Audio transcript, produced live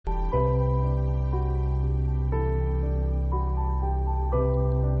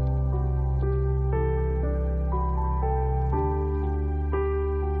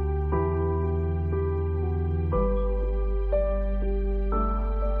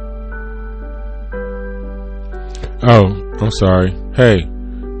Oh, I'm sorry. Hey,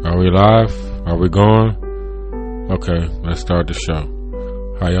 are we live? Are we going? Okay, let's start the show.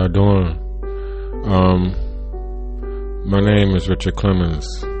 How y'all doing? My name is Richard Clemens.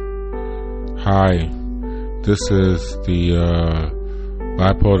 Hi, this is the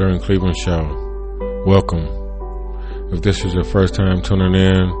Bipolar in Cleveland show. Welcome. If this is your first time tuning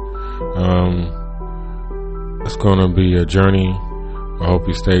in, it's gonna be a journey. I hope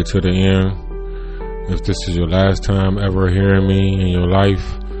you stay to the end. If this is your last time ever hearing me in your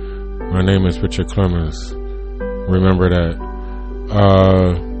life, my name is Richard Clemens. Remember that.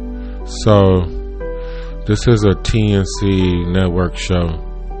 So this is a TNC network show.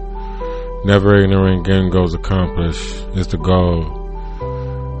 Never ignorant again goes accomplished is the goal.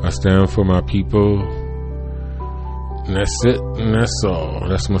 I stand for my people, and that's it, and that's all.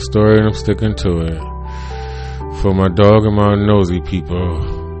 That's my story, and I'm sticking to it. For my dog and my nosy people,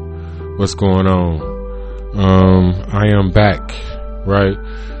 what's going on? I am back, right?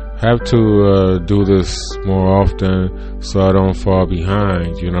 Have to do this more often so I don't fall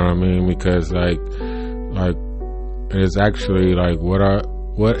behind, you know what I mean? Because like it's actually like what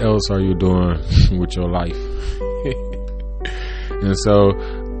else are you doing with your life? And so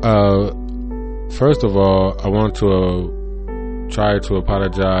first of all, I want to try to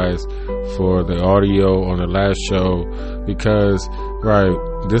apologize for the audio on the last show because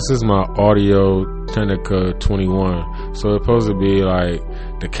this is my audio Technica 21, so it's supposed to be like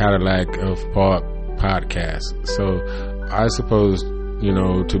the Cadillac of podcasts. So I suppose,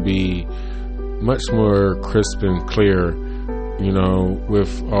 to be much more crisp and clear,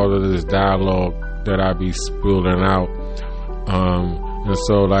 with all of this dialogue that I be spilling out. And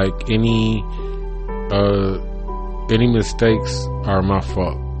so like any mistakes are my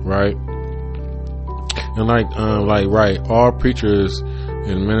fault, right? And all preachers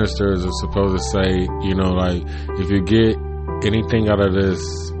and ministers are supposed to say, if you get anything out of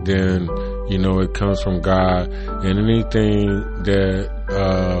this, then it comes from God, and anything that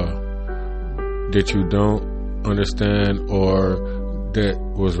you don't understand or that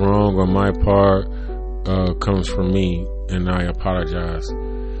was wrong on my part comes from me, and I apologize.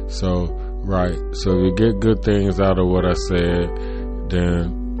 So if you get good things out of what I said,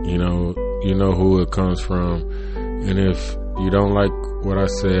 then you know who it comes from. And if you don't like what I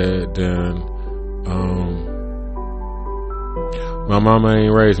said, then my mama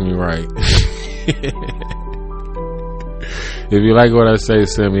ain't raised me right. If you like what I say,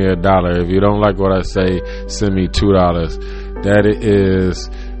 send me $1. If you don't like what I say, send me $2. That is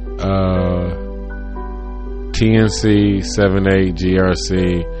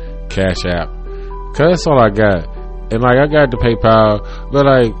TNC78GRC Cash App. Cause that's all I got. And I got the PayPal, but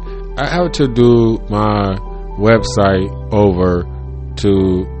I have to do my website over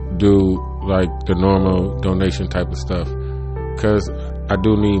to do the normal donation type of stuff, cause I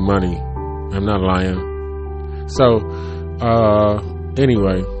do need money. I'm not lying. So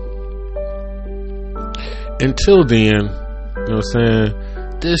anyway, until then, you know what I'm saying,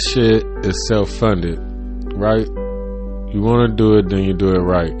 this shit is self-funded, right? You want to do it, then you do it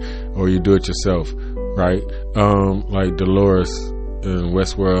right, or you do it yourself, right? Like Dolores in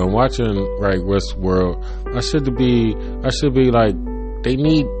Westworld. I'm watching Westworld. I should be like, they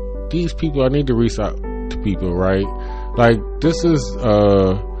need these people. I need to reach out to people, right? Like this is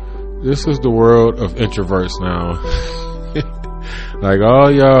the world of introverts now. Like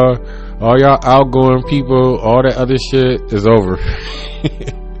all y'all outgoing people, all that other shit is over.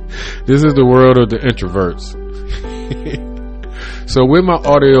 This is the world of the introverts. So with my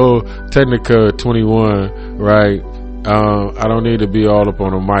Audio Technica 21, right, I don't need to be all up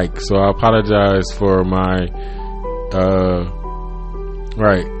on a mic. So I apologize for my,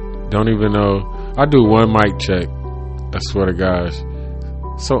 don't even know. I do one mic check. I swear to gosh.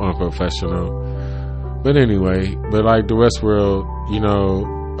 So unprofessional. But anyway, like the Westworld,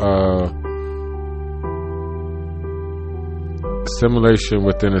 simulation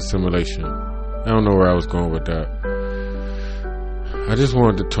within a simulation. I don't know where I was going with that. I just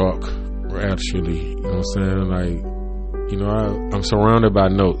wanted to talk, actually. You know what I'm saying? I'm surrounded by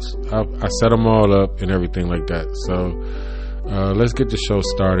notes. I set them all up and everything like that. So let's get the show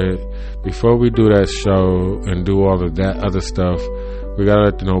started. Before we do that show and do all of that other stuff, we gotta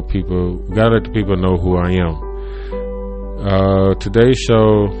let the people know who I am. Today's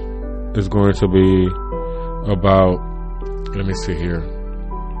show is going to be about, let me see here.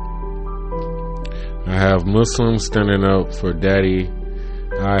 I have Muslims standing up for daddy.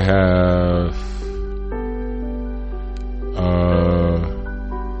 I have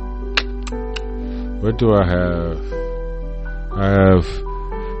what do I have? I have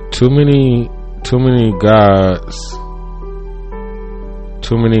too too many gods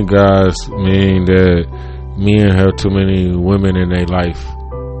mean that men have too many women in their life.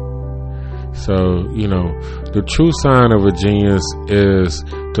 So, the true sign of a genius is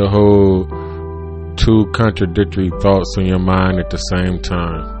to hold two contradictory thoughts in your mind at the same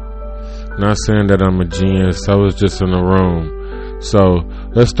time. Not saying that I'm a genius, I was just in the room. So,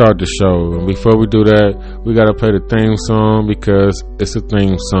 let's start the show. And before we do that, we gotta play the theme song because it's a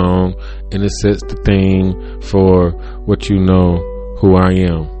theme song and it sets the theme for what you know who I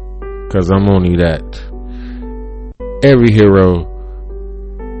am. Cause I'm only that. Every hero.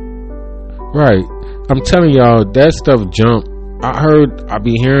 Right. I'm telling y'all, that stuff jump. I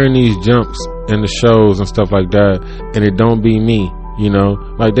be hearing these jumps in the shows and stuff like that, and it don't be me,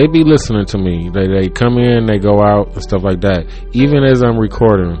 like they be listening to me. They come in, they go out and stuff like that, even as I'm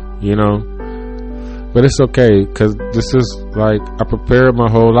recording, but it's okay, cause this is like, I prepared my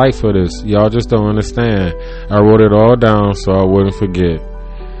whole life for this. Y'all just don't understand. I wrote it all down so I wouldn't forget.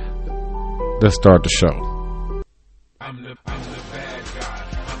 Let's start the show. I'm the bad guy.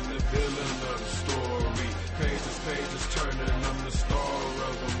 I'm the villain of the story. Pages turning. I'm the star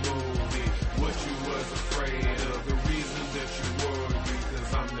of a movie. What you was afraid of, the reason that you worried, because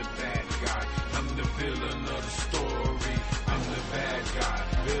I'm the bad guy. I'm the villain of the story. I'm the bad guy.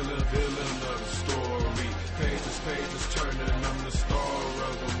 Villain of the story. Pages turning. I'm the star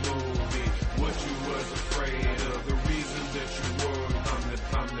of a movie. What you was afraid of, the reason that you worried.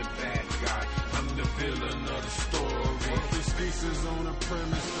 I'm the bad guy. I'm the villain of the story. If the streets is on a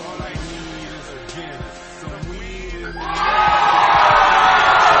premise, all I need is a Guinness, some weed and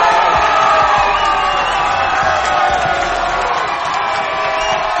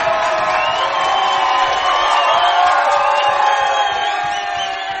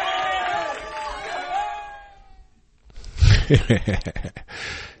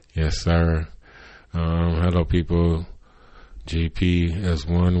Yes, sir. Hello, people. GP as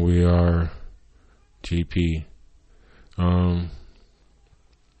one, we are GP.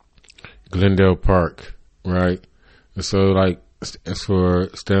 Glendale Park, right? And so, like,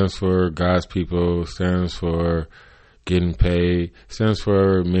 stands for God's people, stands for getting paid, stands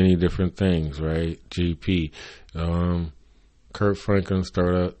for many different things, right? GP. Kurt Franklin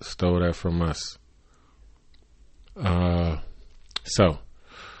stole that from us. So,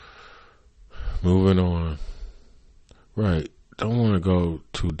 moving on. Right. Don't want to go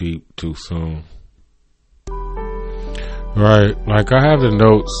too deep too soon. Right. Like, I have the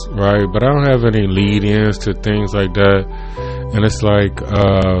notes, right? But I don't have any lead-ins to things like that. And it's like,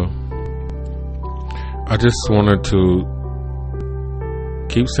 I just wanted to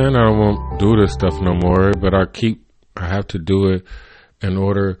keep saying I don't want to do this stuff no more. But I have to do it in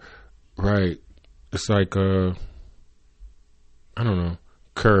order, right? It's like, I don't know,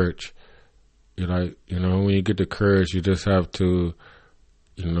 courage. You're like, when you get the courage, you just have to,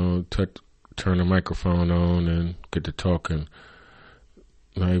 turn the microphone on and get to talking.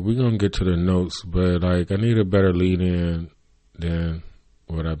 Like, we're going to get to the notes, but, like, I need a better lead in than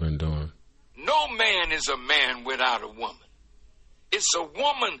what I've been doing. No man is a man without a woman. It's a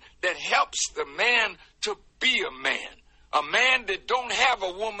woman that helps the man to be a man. A man that don't have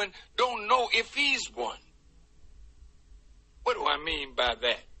a woman don't know if he's one. What do I mean by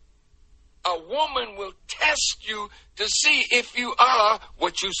that? A woman will test you to see if you are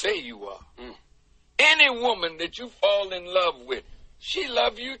what you say you are. Any woman that you fall in love with, she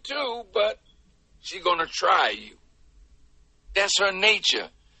love you too, but she gonna try you. That's her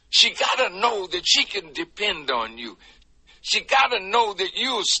nature. She gotta know that she can depend on you. She gotta know that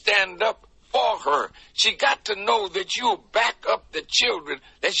you'll stand up for her. She got to know that you'll back up the children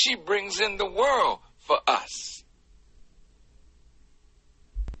that she brings in the world for us.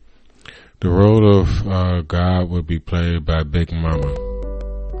 The role of God would be played by Big Mama.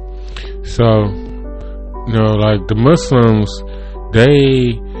 So, like the Muslims,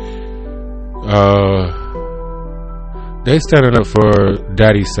 they standing up for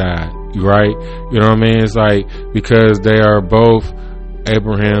daddy's side, right? You know what I mean? It's like, because they are both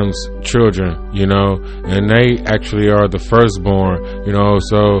Abraham's children, and they actually are the firstborn,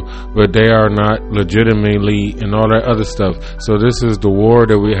 so, but they are not legitimately and all that other stuff. So this is the war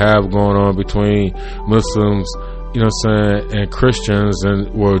that we have going on between Muslims, and Christians and,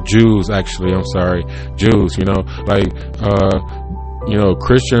 Jews, actually, I'm sorry, Jews, like,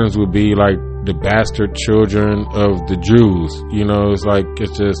 Christians would be like the bastard children of the Jews, it's like,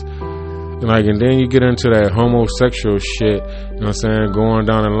 it's just, and then you get into that homosexual shit, going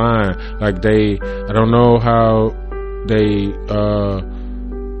down the line. Like, I don't know how they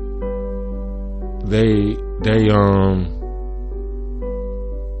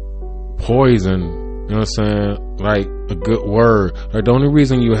poison, you know what I'm saying, like a good word. Like the only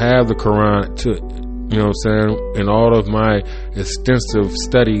reason you have the Quran to, you know what I'm saying, in all of my extensive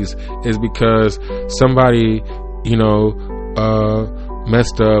studies is because somebody, you know,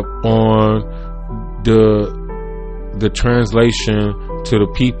 messed up on the translation to the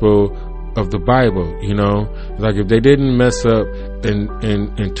people of the Bible. You know, like if they didn't mess up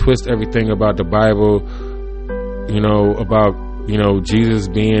and twist everything about the Bible, you know, about, you know, Jesus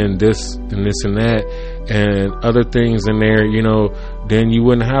being this and this and that and other things in there, you know, then you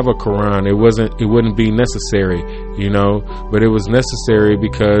wouldn't have a Quran. It wouldn't be necessary, you know, but it was necessary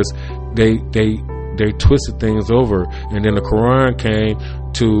because they twisted things over, and then the Quran came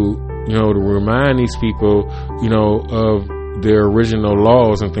to, you know, to remind these people, you know, of their original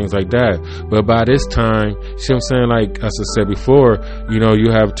laws and things like that. But by this time, see what I'm saying, like as I said before, you know, you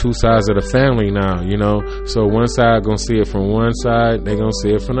have two sides of the family now, you know, so one side gonna see it from one side, they gonna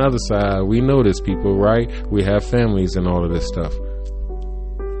see it from the other side. We know this, people, right? We have families and all of this stuff.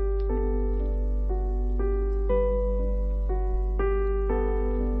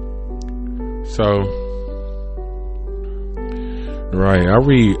 So, right, I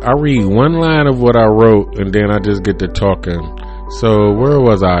read one line of what I wrote, and then I just get to talking. So, where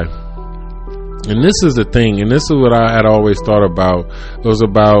was I? And this is the thing, and this is what I had always thought about. It was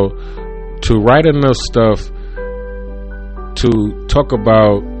about to write enough stuff to talk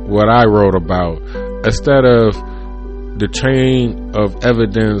about what I wrote about, instead of the chain of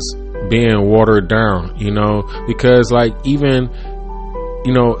evidence being watered down, you know, because like even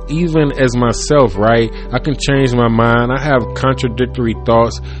as myself, right, I can change my mind. I have contradictory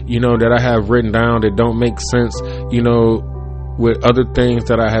thoughts, you know, that I have written down that don't make sense, you know, with other things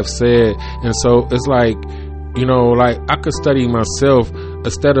that I have said. And so it's like, you know, like I could study myself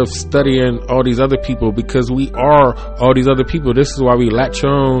instead of studying all these other people, because we are all these other people. This is why we latch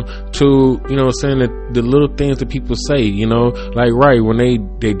on to, you know, saying that the little things that people say, you know, like, right, when they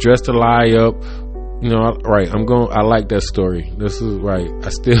dress the lie up, you know, right, I like that story. This is right. I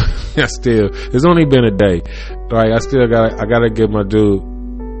still, it's only been a day. Like, I gotta get my dude.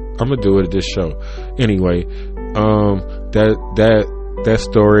 I'm gonna do it at this show. Anyway, that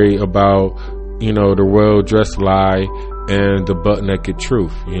story about, you know, the well-dressed lie and the butt-naked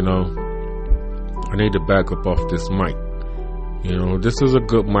truth, you know. I need to back up off this mic. You know, this is a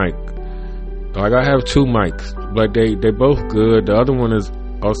good mic. Like, I have two mics, but they both good. The other one is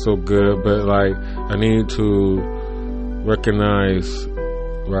also good, but like I need to recognize,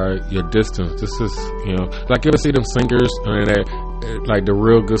 right, your distance. This is, you know, like you ever see them singers and they, like the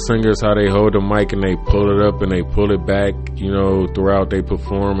real good singers, how they hold the mic and they pull it up and they pull it back, you know, throughout their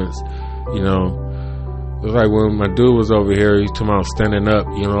performance. You know, it's like when my dude was over here, he's talking about standing up,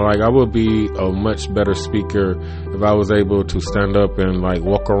 you know, like I would be a much better speaker if I was able to stand up and like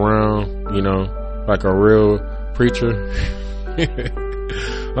walk around, you know, like a real preacher.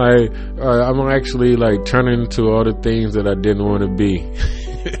 Like, I'm actually like turning into all the things that I didn't want to be.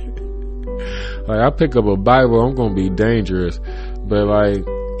 Like, I pick up a Bible, I'm gonna be dangerous, but like,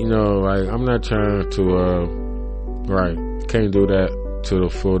 you know, like I'm not trying to, right, can't do that to the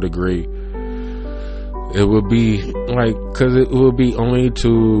full degree. It would be like, cause it would be only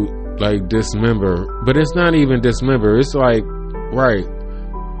to like dismember, but it's not even dismember. It's like, right,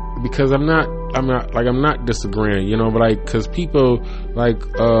 because I'm not disagreeing, you know, but like, cause people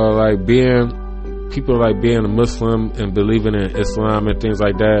being a Muslim and believing in Islam and things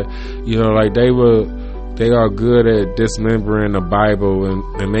like that, you know, like they are good at dismembering the Bible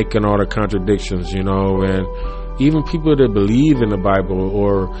and making all the contradictions, you know, and even people that believe in the Bible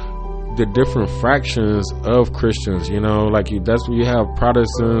or the different fractions of Christians, you know, like that's where you have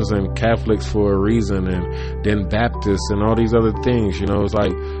Protestants and Catholics for a reason, and then Baptists and all these other things, you know. It's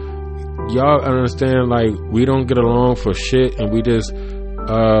like, y'all understand, like, we don't get along for shit and we just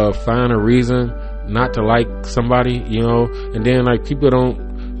find a reason not to like somebody, you know, and then like people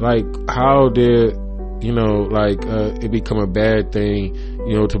don't, like, how did, you know, like it become a bad thing,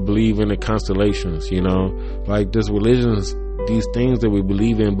 you know, to believe in the constellations, you know, like this religions, these things that we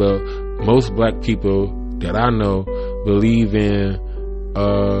believe in, but most black people that I know believe in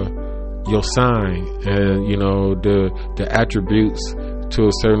your sign and, you know, the attributes to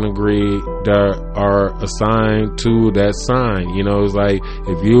a certain degree that are assigned to that sign. You know, it's like,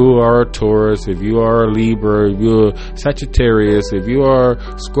 if you are a Taurus, if you are a Libra, if you're Sagittarius, if you are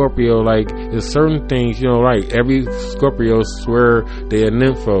Scorpio, like, there's certain things, you know, like every Scorpio swear they're a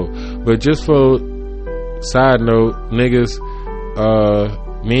nympho. But just for side note, niggas,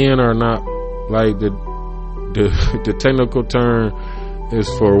 men are not, like, the technical term is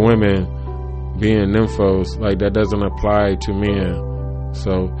for women being nymphos. Like, that doesn't apply to men.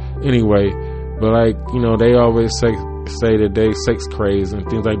 So anyway, but like, you know, they always say that they sex crazed and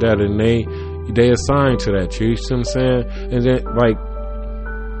things like that, and they assign to that. You see what I'm saying? And then like,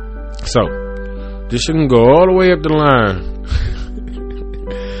 so this shouldn't go all the way up the line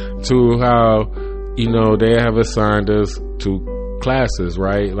to how, you know, they have assigned us to classes,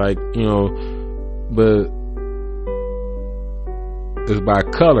 right? Like, you know, but it's by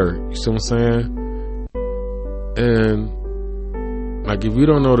color. You see what I'm saying? And like, if you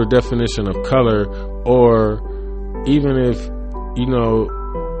don't know the definition of color, or even if, you know,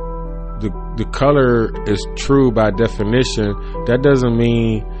 the color is true by definition, that doesn't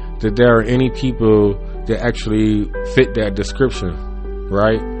mean that there are any people that actually fit that description,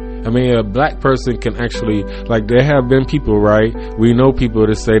 right? I mean, a black person can actually, like, there have been people, right? We know people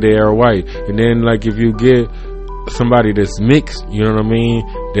that say they are white, and then like, if you get somebody that's mixed, you know what I mean,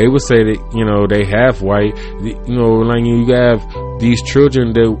 they would say that, you know, they half white. You know, like, you have these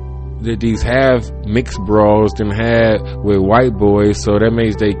children that these have mixed bras then had with white boys, so that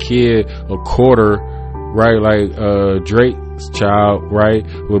makes their kid a quarter, right? Like Drake's child, right,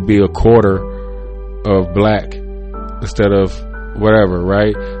 would be a quarter of black instead of whatever,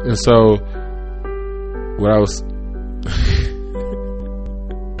 right? And so what I was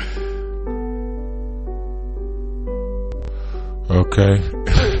okay.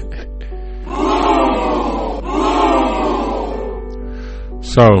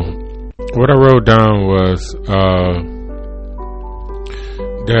 So what I wrote down was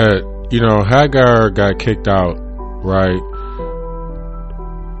that, you know, Hagar got kicked out, right?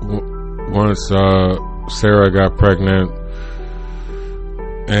 Once Sarah got pregnant,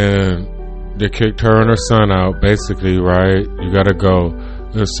 and they kicked her and her son out, basically, right? You gotta go.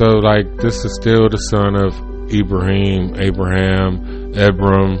 And so, like, this is still the son of Abraham,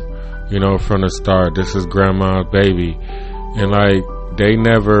 Abram, you know, from the start. This is grandma's baby. And like, they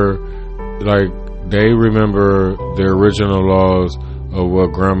never, like, they remember the original laws of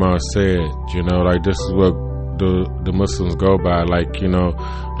what grandma said, you know, like, this is what the Muslims go by, like, you know,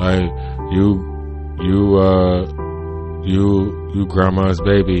 like, you grandma's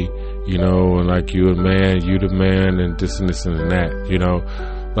baby, you know, and like, you the man, and this and this and that, you know.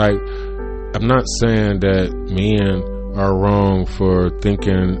 Like, I'm not saying that men are wrong for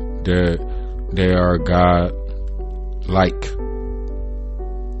thinking that they are God-like,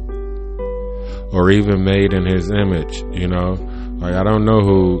 or even made in his image, you know. Like, I don't know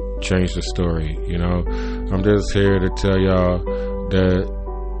who changed the story, you know. I'm just here to tell y'all that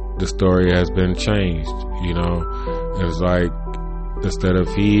the story has been changed, you know. It's like, instead of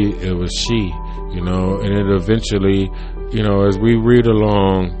he, it was she, you know. And it eventually, you know, as we read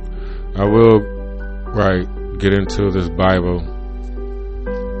along, I will, right, get into this Bible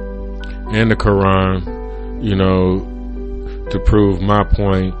and the Quran, you know, to prove my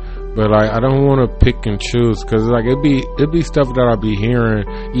point. But like, I don't want to pick and choose, because like, it'd be stuff that I'll be hearing,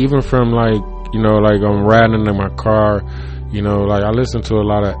 even from, like, you know, like, I'm riding in my car, you know, like, I listen to a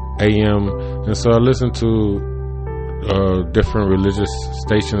lot of AM, and so I listen to different religious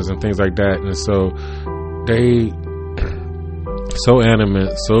stations and things like that, and so they so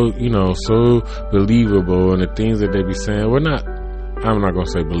animate, so, you know, so believable, and the things that they be saying, I'm not gonna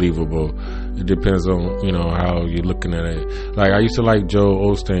say believable. It depends on, you know, how you're looking at it. Like, I used to like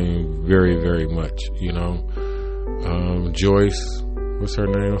Joel Osteen very, very much, you know. Joyce, what's her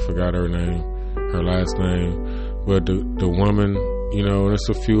name? I forgot her name, her last name. But the woman, you know, there's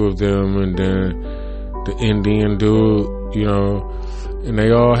a few of them, and then the Indian dude, you know, and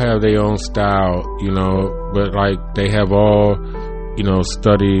they all have their own style, you know, but like, they have all, you know,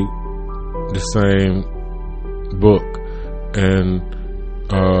 studied the same book and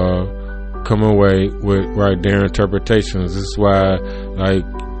come away with, right, their interpretations. This is why, like,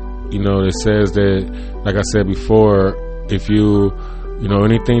 you know, it says that, like I said before, if you know,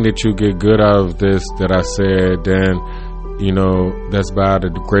 anything that you get good out of this that I said, then, you know, that's by the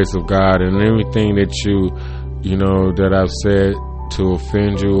grace of God. And everything that you know, that I've said to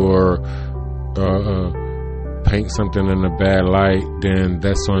offend you or paint something in a bad light, then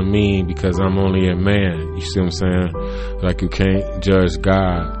that's on me, because I'm only a man. You see what I'm saying? Like, you can't judge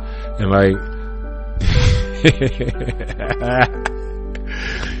God. And like,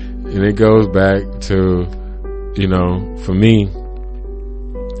 and it goes back to, you know, for me,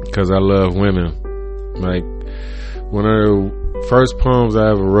 because I love women. Like, one of the first poems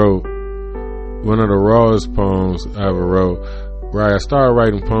I ever wrote, one of the rawest poems I ever wrote, right, I started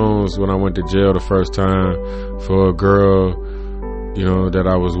writing poems when I went to jail the first time for a girl, you know, that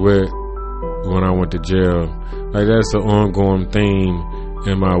I was with when I went to jail. Like, that's an ongoing theme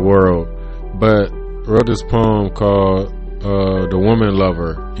in my world. But I wrote this poem called the woman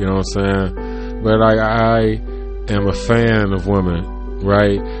lover, you know what I'm saying? But like, I am a fan of women,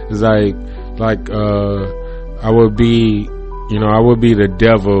 right? It's like, I would be, I would be the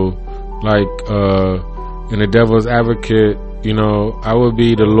devil, in the devil's advocate, I would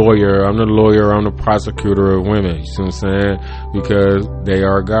be the lawyer. I'm the lawyer, I'm the prosecutor of women, you see what I'm saying? Because they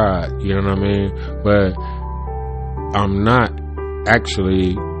are God, you know what I mean? But I'm not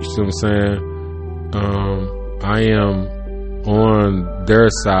actually, you see what I'm saying? I am on their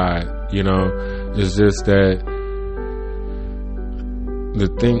side, it's just that the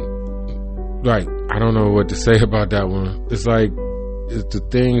thing, like, I don't know what to say about that one. It's like, it's the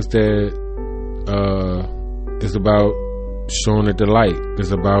things that, it's about showing it the light.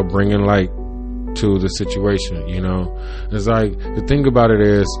 It's about bringing light to the situation, It's like, the thing about it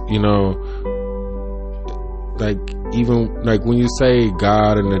is, like, even like when you say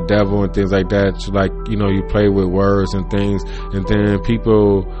God and the devil and things like that, like, you play with words and things, and then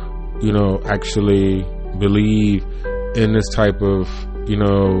people, actually believe in this type of,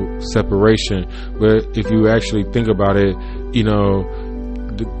 separation. But if you actually think about it,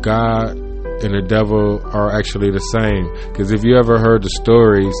 the God and the devil are actually the same. Because if you ever heard the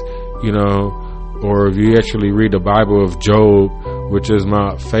stories, or if you actually read the Bible of Job, which is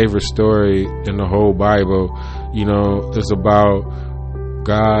my favorite story in the whole Bible, it's about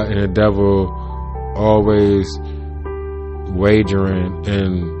God and the devil always wagering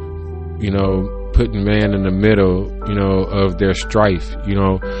and, putting man in the middle, of their strife,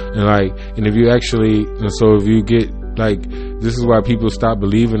 and if you actually, and so if you get, like, this is why people stop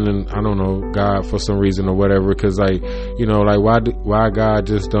believing in, I don't know, God for some reason or whatever, because like, why God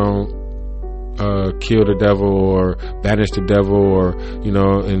just don't kill the devil or banish the devil, or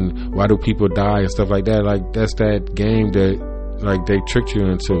and why do people die and stuff like that? Like, that's that game that, like, they tricked you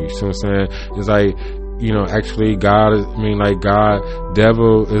into, you see what I'm saying? It's like, actually God is, God,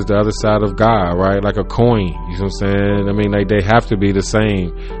 devil is the other side of God, right? Like a coin, you see what I'm saying? Like, they have to be the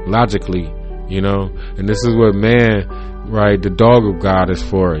same logically, and this is what man, right, the dog of God is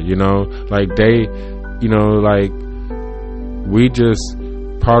for, like they, like, we just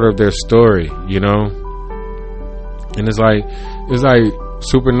part of their story, and it's like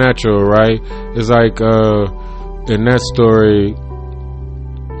supernatural, right? It's like, in that story,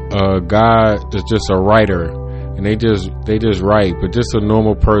 God is just a writer, and they just write, but just a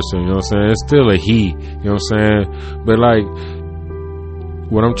normal person, you know what I'm saying? It's still a he, you know what I'm saying? But like,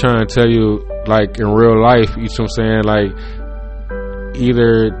 what I'm trying to tell you, like, in real life, you know what I'm saying? Like,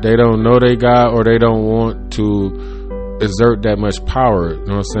 either they don't know they God, or they don't want to exert that much power, you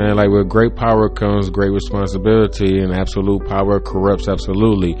know what I'm saying? Like, with great power comes great responsibility, and absolute power corrupts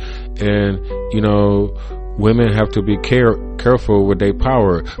absolutely. And, women have to be careful with their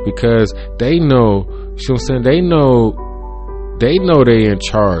power, because they know, you know what I'm saying? They know they in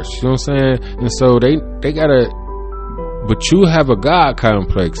charge, you know what I'm saying? And so they gotta, but you have a God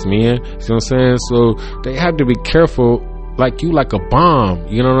complex, man, you know what I'm saying? So they have to be careful, like you like a bomb,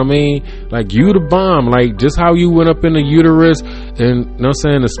 you know what I mean? Like, you the bomb, like, just how you went up in the uterus and, you know what I'm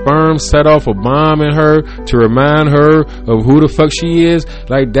saying, the sperm set off a bomb in her to remind her of who the fuck she is.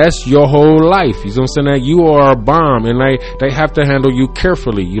 Like, that's your whole life, you know what I'm saying? Like, you are a bomb, and like, they have to handle you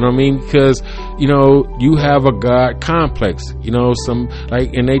carefully, you know what I mean? Because, you have a God complex, some,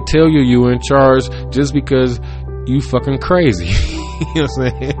 like, and they tell you in charge just because you fucking crazy. You know what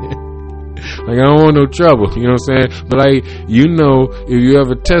I'm saying? Like, I don't want no trouble, you know what I'm saying? But like, if you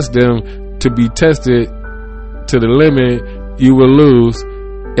ever test them to be tested to the limit, you will lose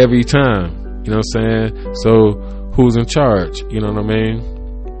every time, you know what I'm saying? So who's in charge, you know what I mean?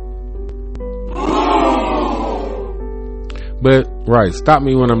 But right, stop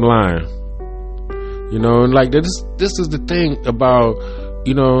me when I'm lying, and like, this is the thing about,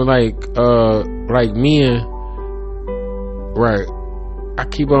 like men, right? I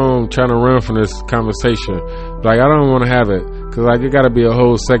keep on trying to run from this conversation. Like, I don't want to have it, because like, it got to be a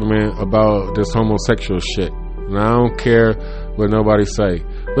whole segment about this homosexual shit, and I don't care what nobody say.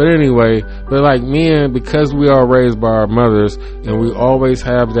 But anyway, but like, men, because we are raised by our mothers, and we always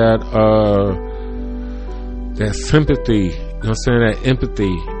have that sympathy, you know what I'm saying, that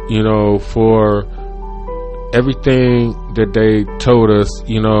empathy, for everything that they told us,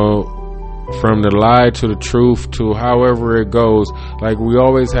 from the lie to the truth to however it goes. Like, we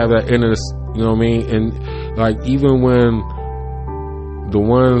always have that inner, you know what I mean? And like, even when the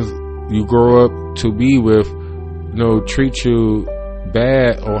ones you grow up to be with, treat you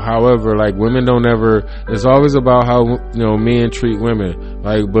bad or however, like, women don't ever, it's always about how, men treat women.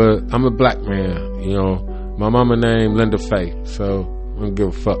 Like, but I'm a black man, my mama named Linda Faye, so I don't give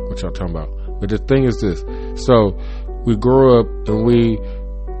a fuck what y'all talking about. But the thing is this, so we grow up and we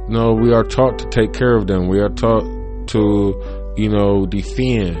are taught to take care of them. We are taught to,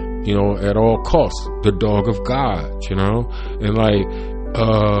 defend, at all costs, the dog of God, and like,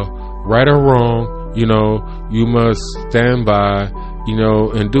 right or wrong, you must stand by,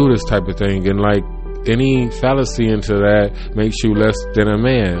 and do this type of thing. And like, any fallacy into that makes you less than a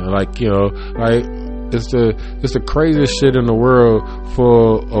man. Like, like, it's the craziest shit in the world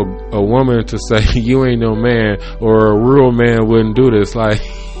for a woman to say you ain't no man, or a real man wouldn't do this. Like,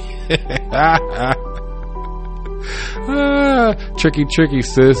 tricky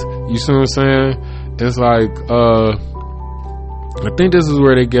sis, you see what I'm saying? It's like, I think this is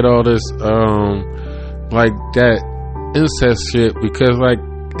where they get all this like that incest shit, because like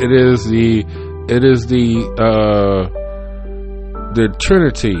it is the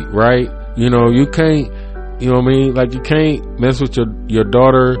Trinity, right? You can't, like, you can't mess with your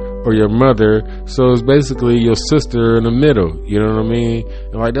daughter or your mother, so it's basically your sister in the middle, you know what I mean?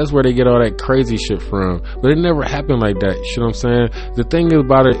 And like, that's where they get all that crazy shit from. But it never happened like that, you know what I'm saying? The thing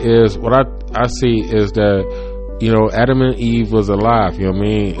about it is, what I see is that, Adam and Eve was alive, you know what I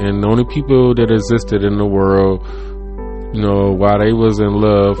mean? And the only people that existed in the world, while they was in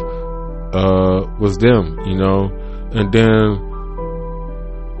love, was them, and then,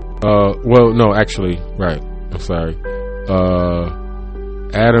 well, no, actually, right, I'm sorry,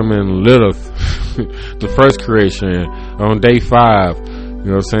 Adam and Lilith, the first creation, on day 5, you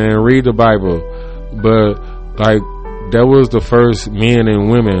know what I'm saying? Read the Bible. But like, that was the first men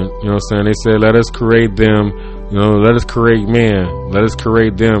and women, you know what I'm saying? They said, let us create them, let us create man, let us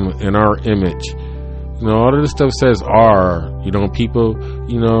create them in our image. All of this stuff says "are," people,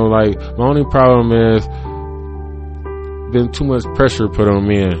 like, my only problem is been too much pressure put on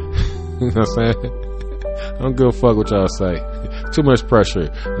men. You know what I'm saying? I don't give a fuck what y'all say. Too much pressure. You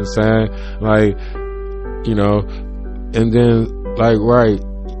know what I'm saying? Like, and then, like, right,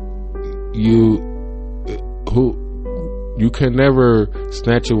 you can never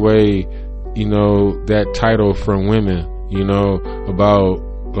snatch away, that title from women, about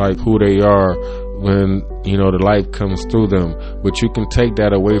like who they are when, the light comes through them. But you can take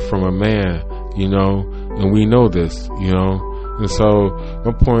that away from a man, and we know this, and so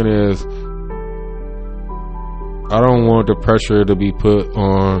my point is, I don't want the pressure to be put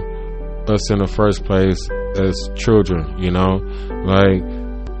on us in the first place as children, like,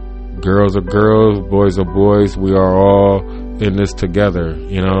 girls are girls, boys are boys, we are all in this together,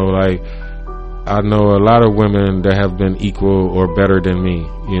 like, I know a lot of women that have been equal or better than me,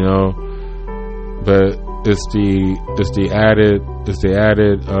 but it's the added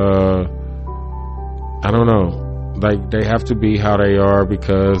I don't know, like, they have to be how they are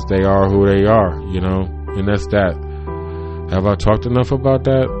because they are who they are, and that's that. Have I talked enough about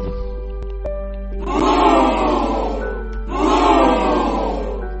that?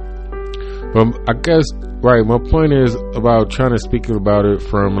 But I guess, right, my point is about trying to speak about it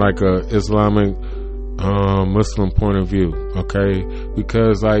from like a Islamic Muslim point of view, okay?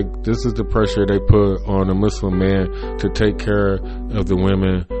 Because like, this is the pressure they put on a Muslim man to take care of the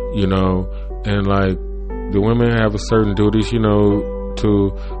women, and like, the women have a certain duties,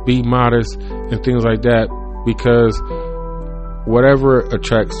 to be modest and things like that, because whatever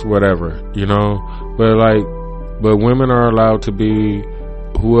attracts whatever, but women are allowed to be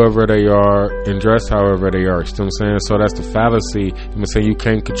whoever they are and dress however they are, you know what I'm saying? So that's the fallacy. I'm saying you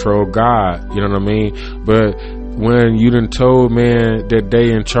can't control God, you know what I mean? But when you done told man that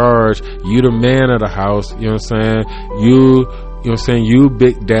they in charge, you the man of the house, you know what I'm saying? You know what I'm saying, you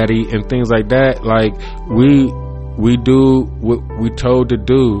big daddy and things like that, like, we do what we told to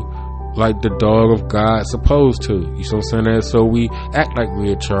do, like the dog of God supposed to, you know what I'm saying? So we act like we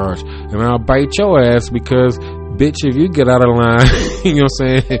in charge, and I'll bite your ass because, bitch, if you get out of line, you know what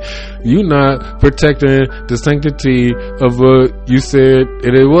I'm saying, you not protecting the sanctity of what you said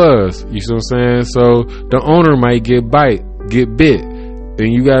it was, you know what I'm saying? So the owner might get bit,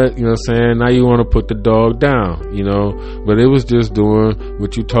 and you got, you know what I'm saying, now you want to put the dog down, but it was just doing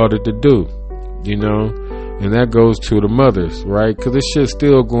what you taught it to do, and that goes to the mothers, right? Because this shit's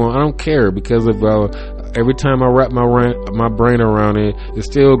still going. I don't care, because of every time I wrap my brain around it, it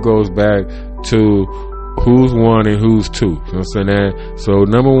still goes back to who's one and who's two. You know what I'm saying? That? So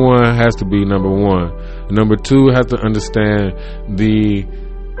number one has to be number one. Number two has to understand the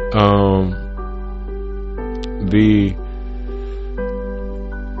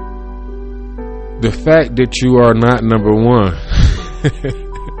fact that you are not number one.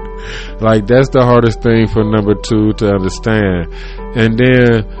 Like, that's the hardest thing for number two to understand. And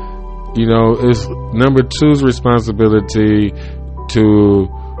then, it's number two's responsibility to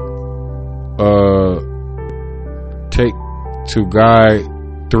take to guide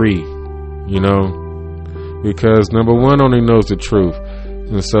 3, you know, because number 1 only knows the truth,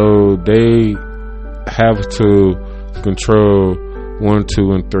 and so they have to control 1,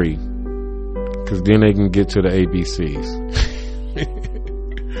 2, and 3, because then they can get to the ABCs.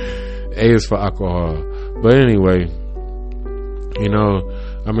 A is for alcohol. But anyway, you know,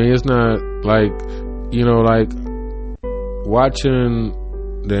 I mean, it's not like, you know, like watching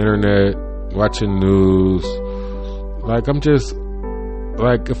the internet, watching news, like I'm just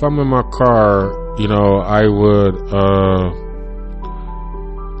like, if I'm in my car, you know, I would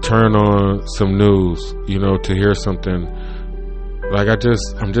turn on some news, you know, to hear something. Like I'm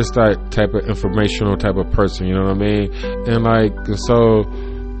just that type of informational type of person, you know what I mean? And like, so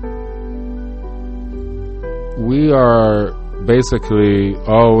we are basically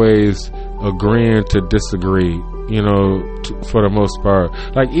always agreeing to disagree, you know, for the most part.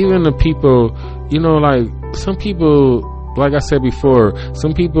 Like even the people, you know, like some people, like I said before,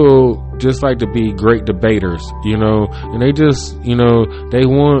 some people just like to be great debaters, you know, and they just, you know, they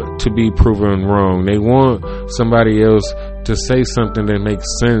want to be proven wrong. They want somebody else to say something that makes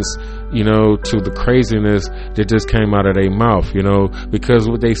sense, you know, to the craziness that just came out of their mouth, you know, because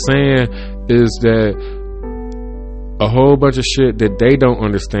what they saying is that a whole bunch of shit that they don't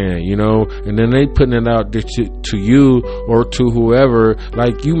understand, you know, and then they putting it out to you or to whoever,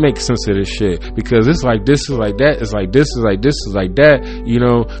 like, you make sense of this shit, because it's like this is like that, it's like this is like this is like that, you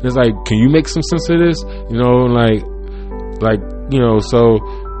know. It's like, can you make some sense of this, you know, like, you know. So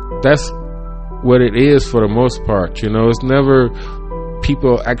that's what it is for the most part, you know. It's never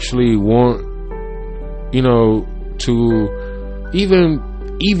people actually want, you know, to even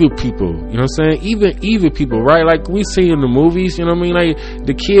evil people, you know what I'm saying? Even evil people, right? Like we see in the movies, you know what I mean? Like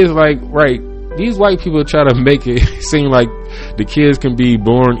the kids, like, right, these white people try to make it seem like the kids can be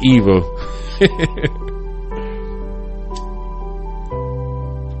born evil.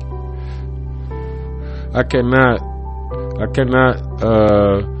 I cannot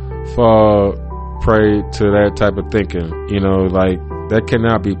fall prey to that type of thinking, you know, like that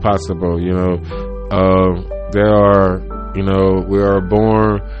cannot be possible, you know. There are, you know, we are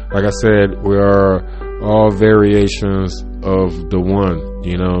born, like I said, we are all variations of the one,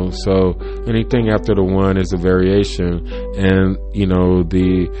 you know, so anything after the one is a variation, and, you know,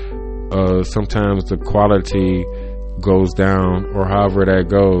 sometimes the quality goes down, or however that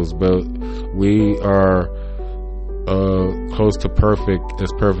goes, but we are close to perfect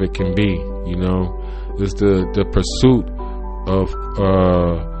as perfect can be, you know. It's the pursuit of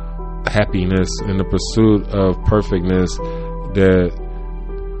happiness and the pursuit of perfectness that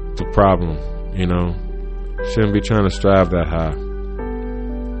the problem, you know. Shouldn't be trying to strive that high,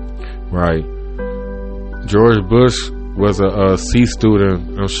 right? George Bush was a C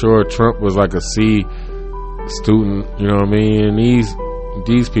student. I'm sure Trump was like a C student, you know what I mean? And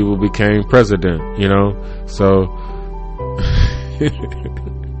these people became president, you know. So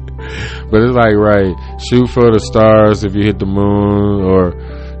but it's like, right, shoot for the stars if you hit the moon, or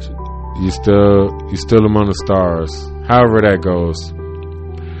you still among the stars, however that goes.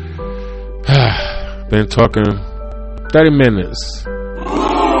 Been talking 30 minutes.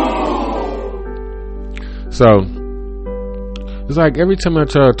 So it's like every time I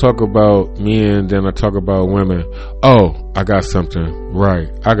try to talk about men, then I talk about women. Oh, I got something. Right,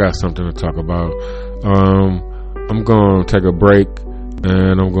 I got something to talk about. I'm going to take a break,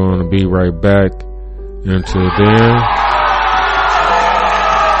 and I'm going to be right back. Until then,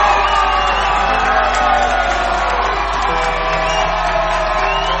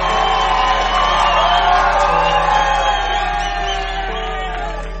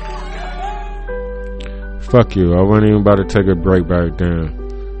 fuck you. I wasn't even about to take a break back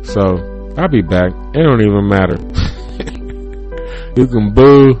then. So I'll be back. It don't even matter. You can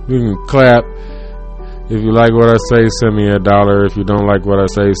boo, you can clap. If you like what I say, send me $1. If you don't like what I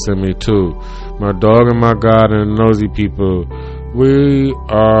say, send me $2. My dog and my God and nosy people, we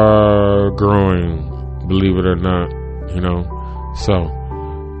are growing, believe it or not, you know. So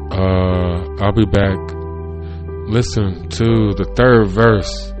I'll be back. Listen to the third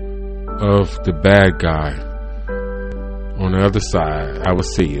verse of The Bad Guy. On the other side, I will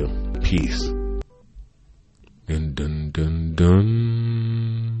see you. Peace. Dun dun dun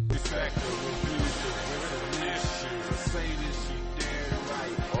dun.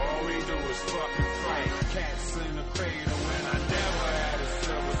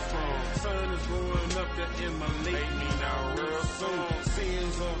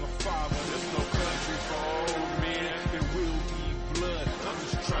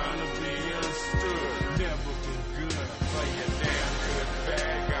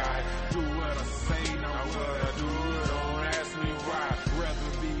 Do what I say, not what I do.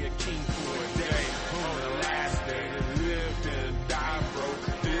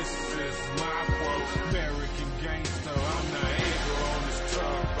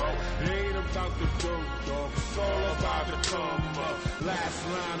 last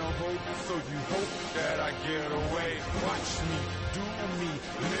line of hope, so you hope that I get away. Watch me, do me,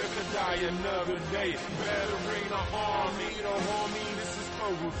 live to die another day. Better bring the army, the homie. This is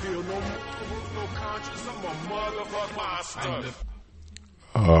Cloverfield. No morals, no conscience. I'm a motherfucking monster.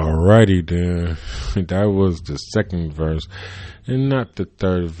 Alrighty then. That was the second verse and not the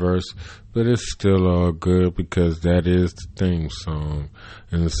third verse, but it's still all good because that is the theme song.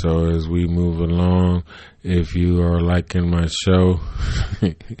 And so as we move along, if you are liking my show,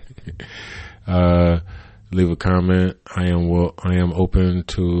 leave a comment. I am open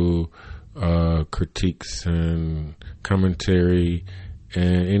to critiques and commentary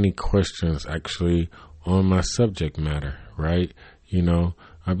and any questions actually on my subject matter, right? You know,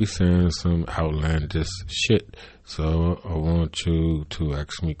 I be saying some outlandish shit, so I want you to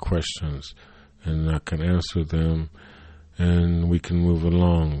ask me questions, and I can answer them, and we can move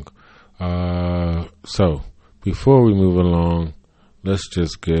along. So, before we move along, let's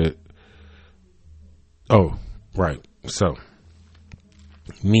just get... Oh, right. So,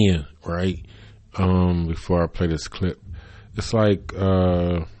 Mia, right? Before I play this clip, it's like,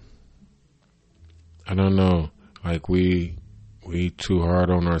 I don't know, like we too hard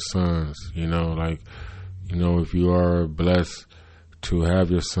on our sons, you know, like, you know, if you are blessed to have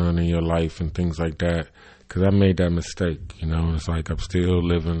your son in your life and things like that, because I made that mistake, you know, it's like I'm still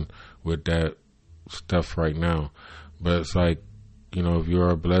living with that stuff right now, but it's like, you know, if you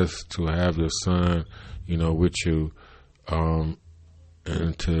are blessed to have your son, you know, with you, and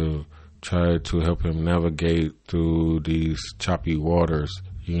to try to help him navigate through these choppy waters,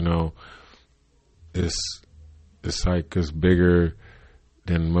 you know, it's like it's bigger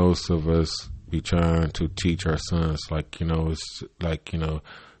than most of us be trying to teach our sons. Like, you know, it's like, you know,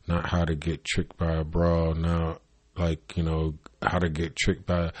 not how to get tricked by a broad, now like, you know, how to get tricked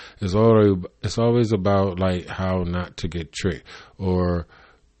by, it's always about like how not to get tricked or,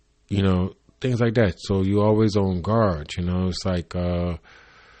 you know, things like that. So you always on guard, you know, it's like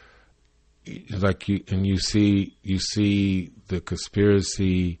you see the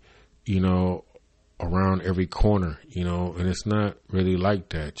conspiracy, you know, around every corner, you know, and it's not really like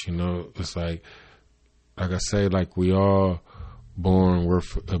that, you know. It's like I say, like we all born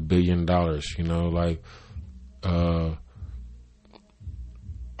worth $1 billion, you know, like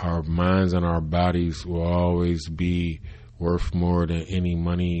our minds and our bodies will always be worth more than any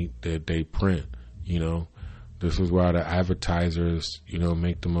money that they print, you know. This is why the advertisers, you know,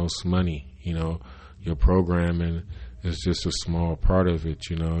 make the most money, you know. Your programming is just a small part of it,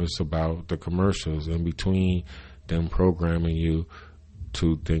 you know. It's about the commercials in between them programming you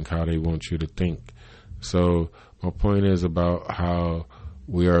to think how they want you to think. So my point is about how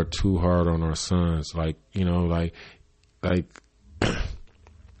we are too hard on our sons. Like, you know, like,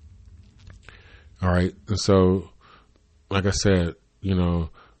 all right. And so, like I said, you know,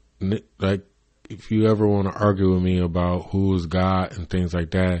 like if you ever want to argue with me about who is God and things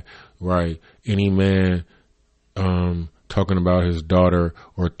like that, right? Any man, talking about his daughter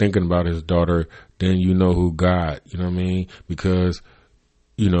or thinking about his daughter, then you know who God, you know what I mean? Because,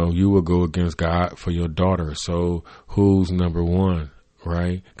 you know, you will go against God for your daughter. So who's number one,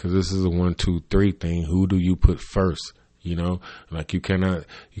 right? Because this is a 1, 2, 3 thing. Who do you put first? You know, like you cannot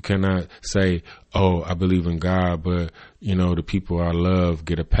say, oh, I believe in God, but, you know, the people I love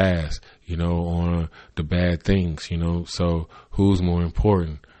get a pass, you know, on the bad things, you know. So who's more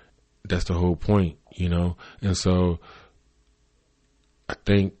important? That's the whole point, you know. And so I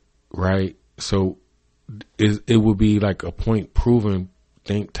think, right, so it would be like a point proven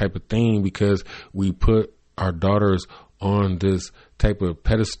type of thing, because we put our daughters on this type of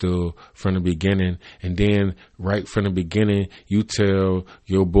pedestal from the beginning, and then right from the beginning you tell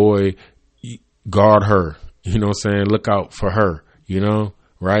your boy, guard her, you know what I'm saying, look out for her, you know,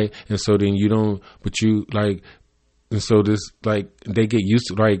 right? And so then you don't, but you like, and so this, like, they get used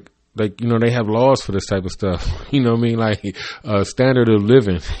to, like, you know, they have laws for this type of stuff, you know what I mean, like standard of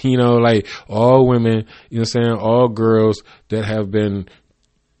living, you know, like all women, you know what I'm saying, all girls that have been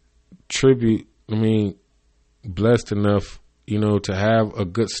blessed enough, you know, to have a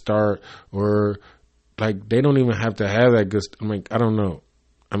good start, or like they don't even have to have that good. I don't know.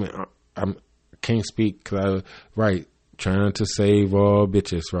 I mean, I can't speak because trying to save all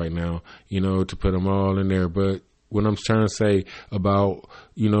bitches right now, you know, to put them all in there. But what I'm trying to say about,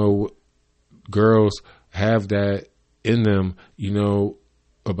 you know, girls have that in them, you know,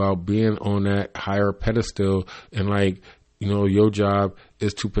 about being on that higher pedestal, and like, you know, your job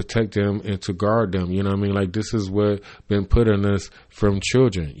is to protect them and to guard them. You know what I mean? Like, this is what been put on us from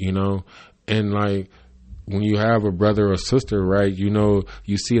children, you know? And like, when you have a brother or sister, right, you know,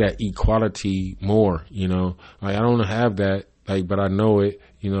 you see that equality more, you know? Like, I don't have that like, but I know it,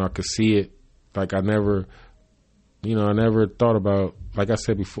 I could see it. Like, I never thought about, like I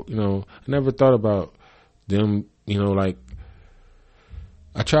said before, I never thought about them, like,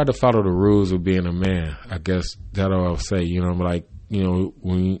 I tried to follow the rules of being a man. I guess that's all I'll say, like,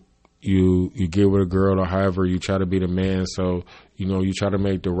 when you get with a girl or however, you try to be the man. So, you try to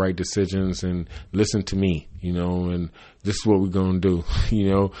make the right decisions and listen to me, and this is what we're going to do,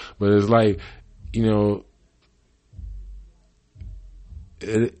 but it's like,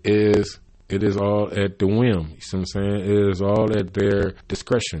 it is all at the whim. You see what I'm saying? It is all at their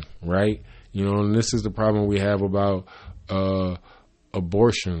discretion, right? And this is the problem we have about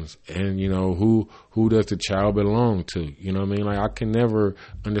abortions and, who does the child belong to? You know what I mean? Like, I can never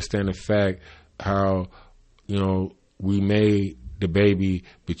understand the fact how, we made the baby,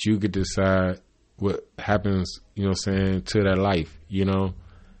 but you get to decide what happens, to that life,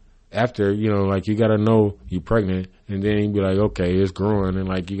 After, like, you got to know you're pregnant, and then you be like, okay, it's growing, and,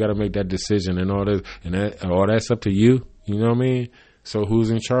 like, you got to make that decision and all this, and all that's up to you, you know what I mean? So who's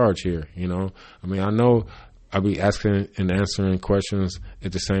in charge here, I mean, I know I be asking and answering questions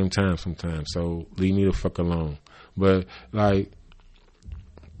at the same time sometimes, so leave me the fuck alone. But, like,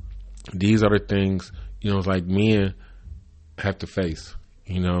 these are the things, like, men have to face,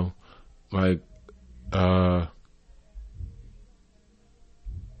 like,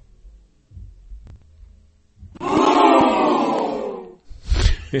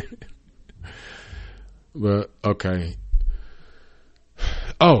 but okay.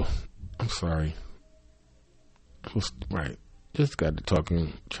 Oh, I'm sorry. Right, just got to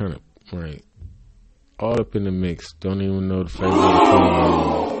talking, trying to right, all up in the mix. Don't even know the flavor of the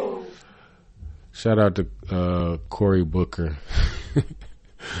tongue. Shout out to Cory Booker,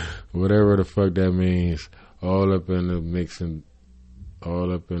 whatever the fuck that means. All up in the mix and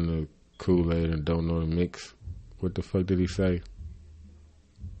all up in the Kool-Aid and don't know the mix. What the fuck did he say?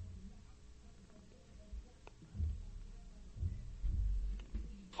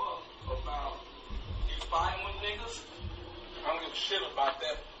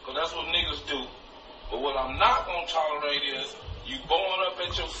 That's what niggas do. But what I'm not gonna tolerate is you going up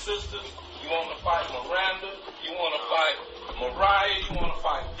at your sisters, you wanna fight Miranda, you wanna fight Mariah, you wanna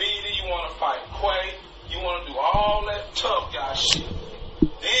fight Beatty, you wanna fight Quay, you wanna do all that tough guy shit.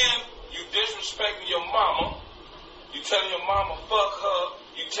 Then you disrespecting your mama, you telling your mama fuck her,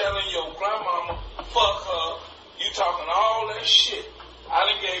 you telling your grandmama fuck her, you talking all that shit. I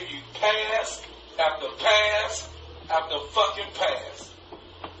done gave you pass after pass after fucking pass.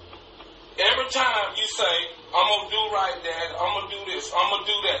 Every time you say, I'm going to do right, Dad, I'm going to do this, I'm going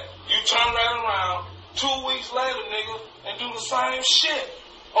to do that, you turn right around 2 weeks later, nigga, and do the same shit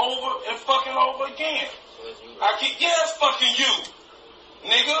over and fucking over again. Yes, fucking you,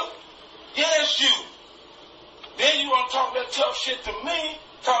 nigga. Yes, you. Then you want to talk that tough shit to me,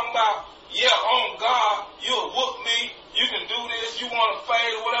 talking about, yeah, on God, you'll whoop me, you can do this, you want to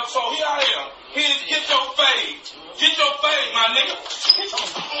fade or whatever. So here I am. Get your fade. Get your fade, my nigga.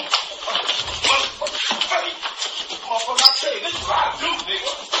 Motherfucker, I tell you, this is what I do,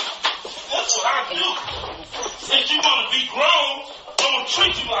 nigga. That's what I do. Since you want to be grown, I'm going to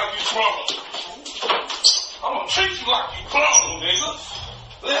treat you like you grown. I'm going to treat you like you grown, nigga.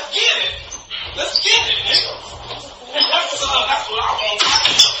 Let's get it. Let's get it, nigga. And that's what I want.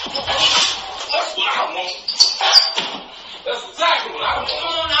 That's what I want. That's exactly what I want.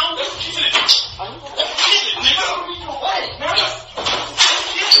 Come on now. Let's get it. Let's get it, nigga. Let's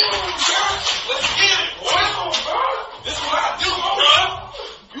get it. Let's get it, boy. This is what I do, bro.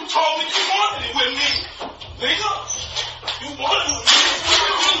 You told me you wanted it with me, nigga. You wanted it with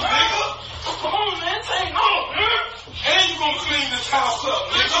me, nigga. Come on, man. Take on, man. And you gonna clean this house up,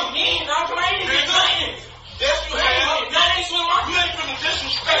 nigga. I'm cleaning it. Yes, you have. You ain't gonna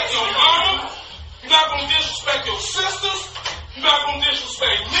disrespect your mama. You're not gonna disrespect your sisters. You're not gonna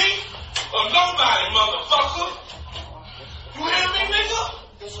disrespect me or nobody, motherfucker. You hear me, nigga?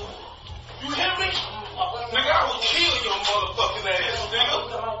 You hear me? Nigga, I will kill your motherfucking ass, nigga.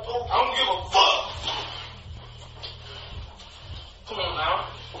 I don't give a fuck. Come on now.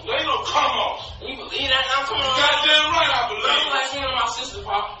 There ain't no come on. You believe that now? Come on. Goddamn right I believe. I like seeing my sister,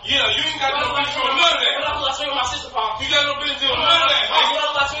 Pop. Yeah, you ain't got no business doing none of that. I like seeing my sister, Pop. You got no business doing none of that, nigga.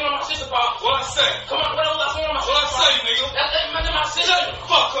 What I seeing my sister, Pop? What I say? Come on, what I seeing my sister? What I say, nigga? That's my sister. Shut the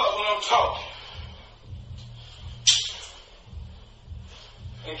fuck up when I'm talking.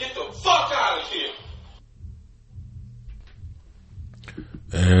 And get the fuck out of here.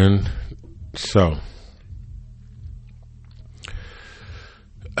 And so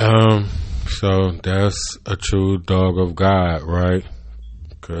that's a true dog of God, right?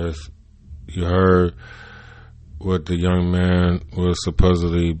 Because you heard what the young man was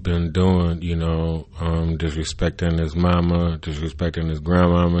supposedly been doing, you know, disrespecting his mama, disrespecting his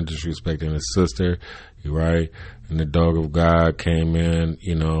grandmama, disrespecting his sister, right? And the dog of God came in,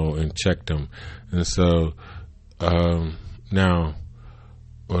 you know, and checked him. And so, now,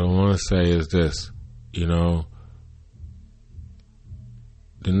 what I want to say is this, you know,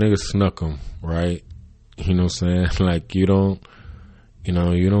 the nigga snuck him, right? You know what I'm saying? Like, you don't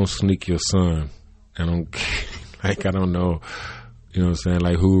sneak your son. I don't know, you know what I'm saying?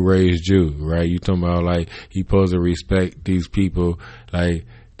 Like, who raised you, right? You talking about, like, he supposed to respect these people. Like,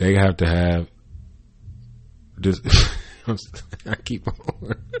 they have to have this. I keep on.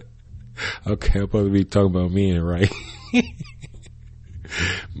 Okay, I'm supposed to be talking about men, right?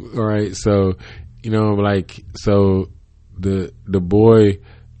 All right, so, you know, like, so the boy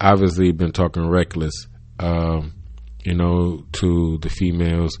obviously been talking reckless, you know, to the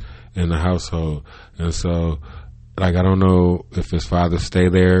females in the household. And so, like, I don't know if his father stay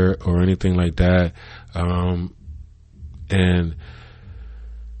there or anything like that. And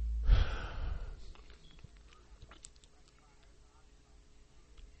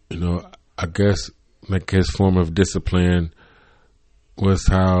you know, I guess like his form of discipline was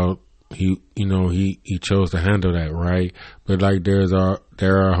how he chose to handle that, right? But like there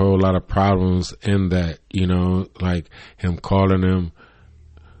are a whole lot of problems in that, you know, like him calling him,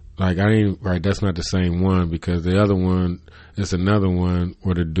 like that's not the same one, because the other one is another one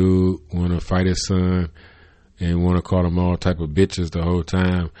where the dude want to fight his son and want to call him all type of bitches the whole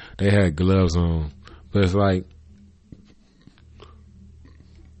time. They had gloves on, but it's like,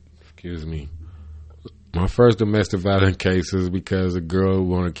 excuse me, my first domestic violence case is because a girl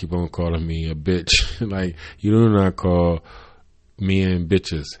want to keep on calling me a bitch. Like, you do not call men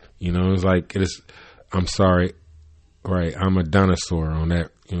bitches. You know, it's like, I'm sorry, right? I'm a dinosaur on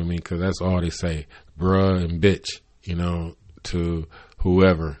that. You know what I mean? Because that's all they say, bruh and bitch. You know, to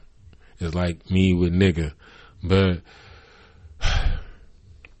whoever. It's like me with nigga, but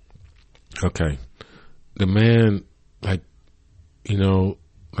okay, the man, like, you know,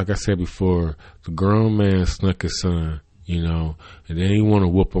 like I said before, the grown man snuck his son, you know, and then he want to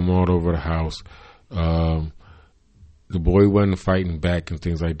whoop him all over the house. The boy wasn't fighting back and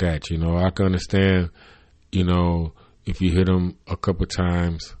things like that, you know. I can understand, you know, if you hit him a couple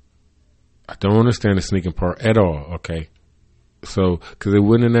times. I don't understand the sneaking part at all, okay? So, because it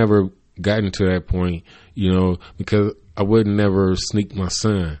wouldn't have never gotten to that point, you know, because I would never sneak my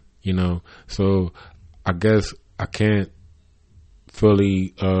son, you know. So, I guess I can't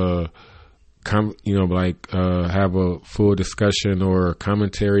fully have a full discussion or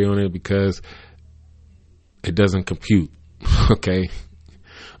commentary on it because it doesn't compute. Okay,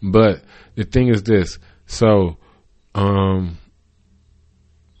 but the thing is this, so every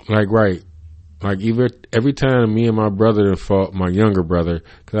time me and my brother fought, my younger brother,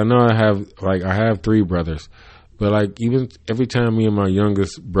 because I know I have 3 brothers, but like even every time me and my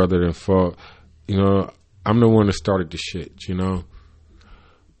youngest brother fought, you know, I'm the one that started the shit, you know.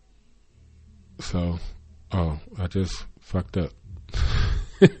 So, I just fucked up.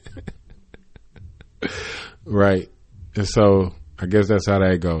 Right. And so, I guess that's how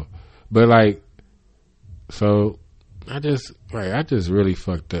that go. But like, so, I just really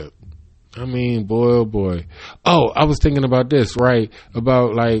fucked up. I mean, boy, oh boy. Oh, I was thinking about this, right?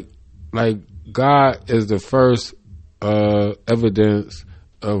 About like God is the first, evidence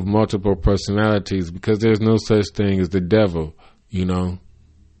of multiple personalities, because there's no such thing as the devil, you know.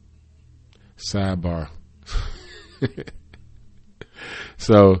 Sidebar.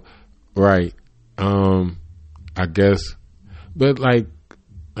 So, right. I guess,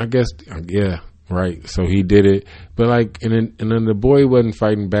 yeah, right. So he did it, but like, and then the boy wasn't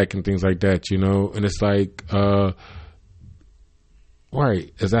fighting back and things like that, you know. And it's like,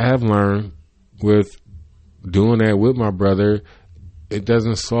 right. As I have learned with doing that with my brother, it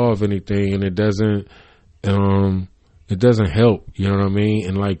doesn't solve anything, and it doesn't help. You know what I mean?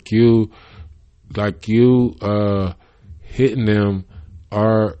 And like you hitting them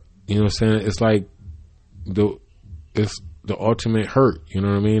are, you know what I'm saying, it's like it's the ultimate hurt, you know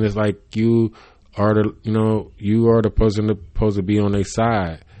what I mean? It's like you are the person supposed to be on their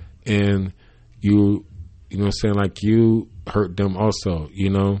side, and you know what I'm saying, like you hurt them also, you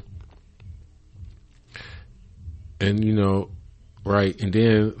know. And you know, right, and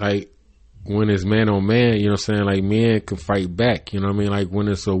then like when it's man on man, you know what I'm saying, like men can fight back, you know what I mean? Like when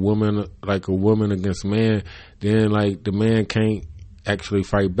it's a woman against man, then like the man can't actually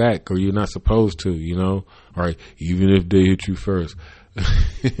fight back, or you're not supposed to, you know? All right, even if they hit you first.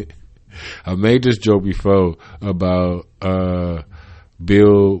 I made this joke before about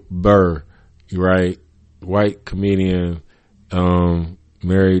Bill Burr, right? white comedian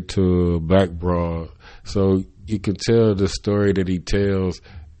married to a black broad. So you can tell the story that he tells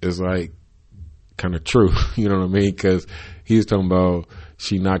is like kind of true. You know what I mean? Because he's talking about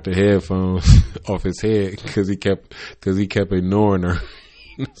she knocked the headphones off his head because he kept ignoring her.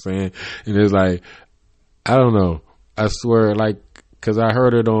 You know what I'm saying? And it's like, I don't know. I swear, like, because I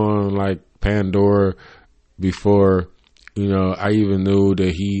heard it on like Pandora before. You know, I even knew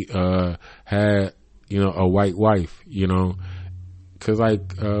that he had, you know, a white wife. You know, because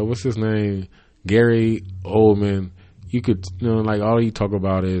like what's his name, Gary Oldman. You could, you know, like all he talk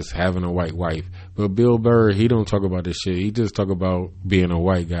about is having a white wife. But Bill Burr, he don't talk about this shit. He just talk about being a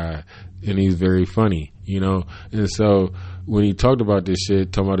white guy, and he's very funny, you know. And so when he talked about this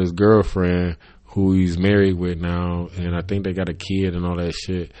shit, talking about his girlfriend who he's married with now, and I think they got a kid and all that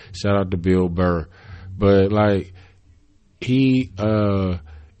shit. Shout out to Bill Burr. But like he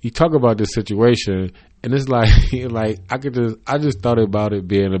talk about this situation, and it's like I just thought about it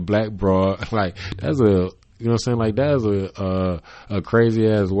being a black broad. Like that's a, you know what I'm saying? Like that was a crazy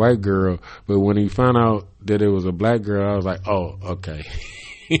ass white girl. But when he found out that it was a black girl, I was like, oh, okay.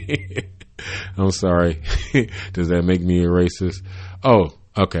 I'm sorry. Does that make me a racist? Oh,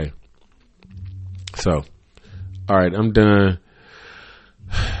 okay. So, all right, I'm done.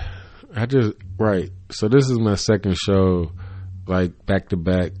 So this is my second show, like back to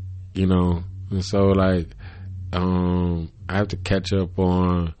back, you know. And so like, I have to catch up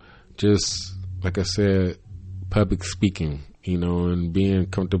on just, like I said, public speaking, you know, and being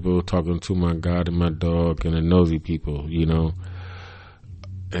comfortable talking to my God and my dog and the nosy people, you know.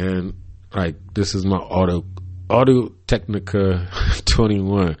 And like this is my Audio Technica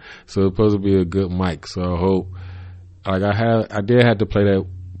 21, so it's supposed to be a good mic. So I hope, like I did have to play that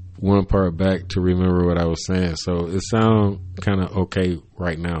one part back to remember what I was saying. So it sounds kind of okay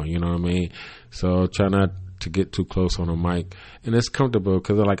right now, you know what I mean? So try not to get too close on the mic, and it's comfortable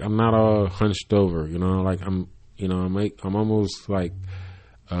because like I'm not all hunched over, you know. Like I'm almost like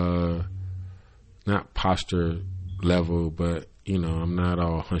not posture level, but you know I'm not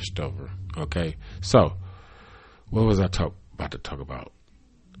all hunched over. Okay, so what was I about to talk about?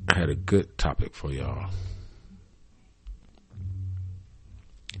 I had a good topic for y'all.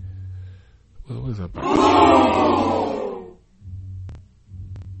 What was I about to talk about?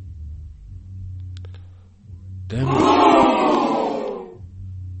 Damn it.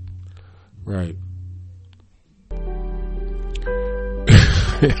 Right.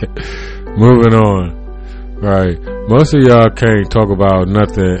 Moving on. Right. Most of y'all can't talk about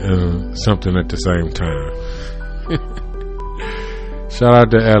nothing and something at the same time. Shout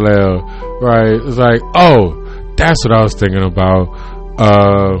out to LL. Right. It's like, oh, that's what I was thinking about.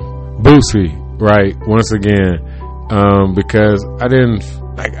 Boosie. Right. Once again. Because I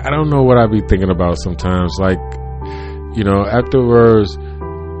don't know what I be thinking about sometimes. Like, you know, afterwards,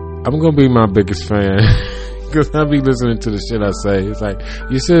 I'm going to be my biggest fan. Because I be listening to the shit I say. It's like,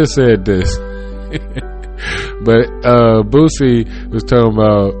 you should have said this. But Boosie was talking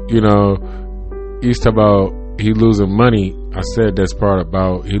about, you know, he's talking about he losing money. I said that's part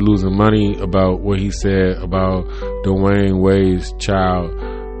about he losing money about what he said about Dwayne Wade's child,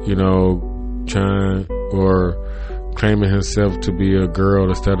 you know, trying or claiming himself to be a girl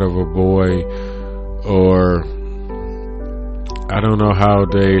instead of a boy, or I don't know how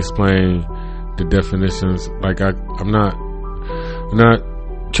they explain the definitions. Like I'm not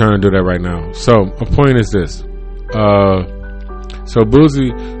trying to do that right now. So my point is this. So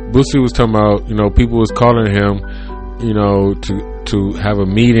Boosie was talking about, you know, people was calling him, you know, to have a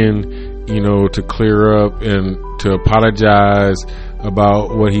meeting, you know, to clear up and to apologize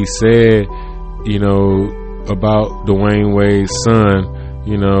about what he said, you know, about Dwayne Wade's son,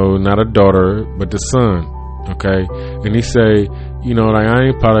 you know, not a daughter, but the son. Okay. And he say, you know, like, I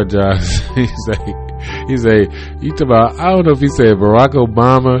ain't apologize. He say, you talk about, I don't know if he said Barack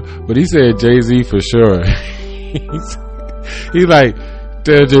Obama, but he said Jay-Z for sure. He's like,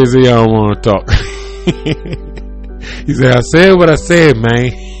 tell Jay-Z I don't want to talk. He said, I said what I said,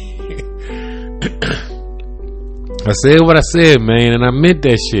 man. I said what I said, man, and I meant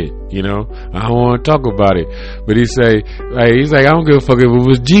that shit, you know. I don't want to talk about it. But he say, like, he's like, I don't give a fuck if it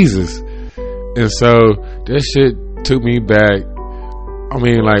was Jesus. And so that shit took me back, I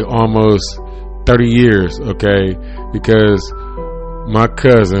mean, like almost 30 years, okay? Because my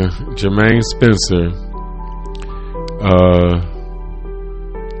cousin, Jermaine Spencer,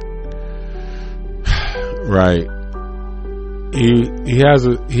 right, he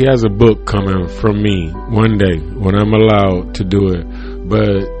has a book coming from me one day when I'm allowed to do it.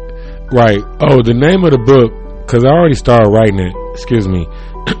 But right, oh, the name of the book, because I already started writing it, excuse me.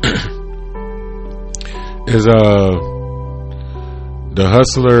 is The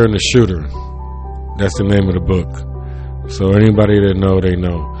Hustler and the Shooter. That's the name of the book. So anybody that know, they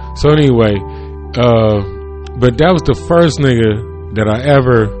know. So anyway, but that was the first nigga that I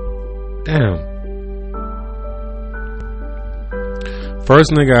ever,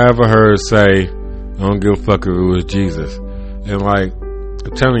 first nigga I ever heard say, I don't give a fuck if it was Jesus. And like,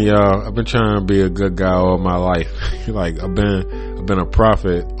 I'm telling y'all, I've been trying to be a good guy all my life. Like, I've been a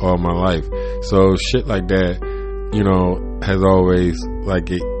prophet all my life. So shit like that, you know, has always, like,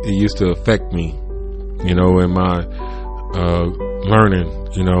 it used to affect me, you know, in my learning,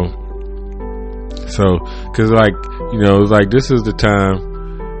 you know. So, cause like, you know, it's like, this is the time,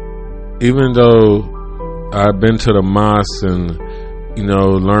 even though I've been to the mosque and, you know,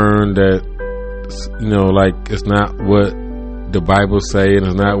 learned that, you know, like, it's not what the Bible say, and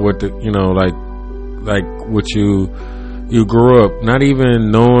it's not what the, you know, like what you grew up not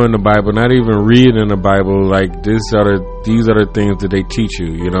even knowing the Bible, not even reading the Bible. Like, these are the things that they teach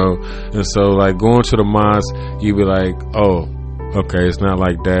you, you know. And so, like, going to the mosque, you be like, oh, okay, it's not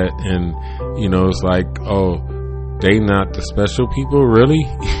like that. And, you know, it's like, oh, they not the special people, really?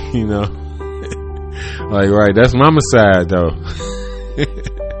 You know. Like, right, that's Mama's side though.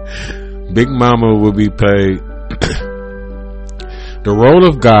 Big Mama will be played. The role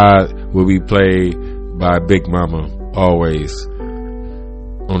of God will be played by Big Mama always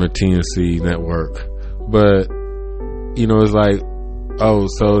on the TNC network. But, you know, it's like, oh,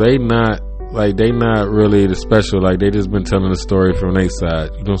 so they not really the special, like, they just been telling the story from their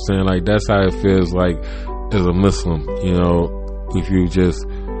side. You know what I'm saying? Like, that's how it feels like as a Muslim, you know, if you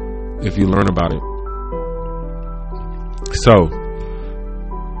learn about it. So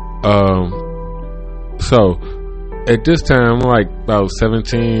at this time, I'm like about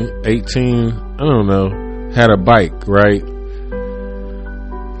 17, 18, I don't know, had a bike, right?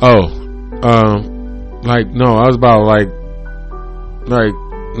 Like, no, I was about like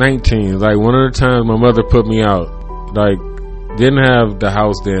 19. Like, one of the times my mother put me out, like, didn't have the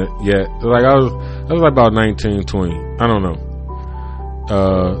house then yet. Like, I was like about 19, 20. I don't know.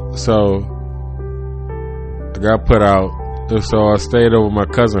 So I got put out. So I stayed over my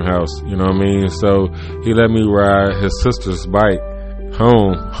cousin's house, you know what I mean? So he let me ride his sister's bike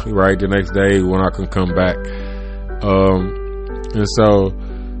home, right, the next day when I can come back. And so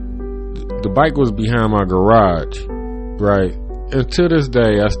the bike was behind my garage, right? And to this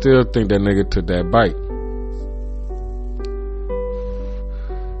day, I still think that nigga took that bike.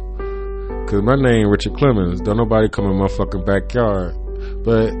 Cause my name Richard Clemens. Don't nobody come in my fucking backyard.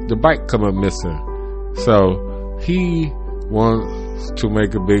 But the bike come up missing. So he wants to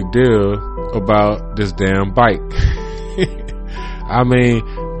make a big deal about this damn bike. I mean,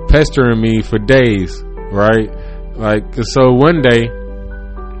 pestering me for days, right? Like, so one day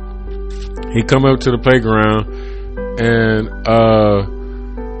he come up to the playground and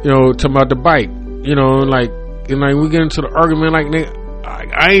you know, talking about the bike, you know, like, and like we get into the argument, like, nigga,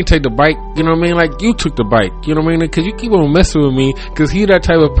 I ain't take the bike, you know what I mean? Like, you took the bike, you know what I mean? Cause you keep on messing with me, cause he that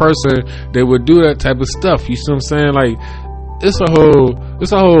type of person that would do that type of stuff. You see what I'm saying? Like, it's a whole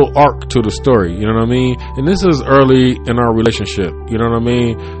arc to the story, you know what I mean? And this is early in our relationship, you know what I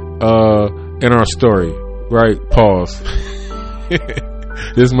mean? In our story, right? Pause.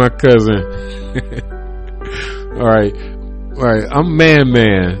 This is my cousin. All right, I'm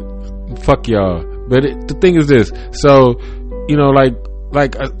man. Fuck y'all. But the thing is this. So, you know, like,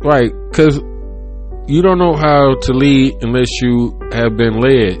 right? Because you don't know how to lead unless you have been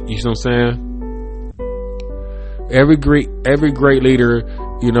led. You see what I'm saying? Every great leader,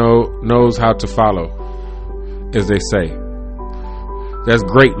 you know, knows how to follow, as they say. That's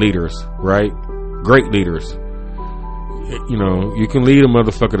great leaders, right? Great leaders. You know, you can lead a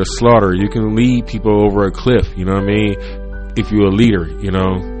motherfucker to slaughter. You can lead people over a cliff, you know what I mean? If you're a leader, you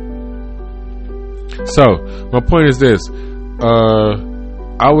know. So, my point is this.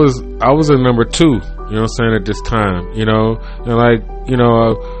 I was a number 2, you know what I'm saying, at this time, you know. And like, you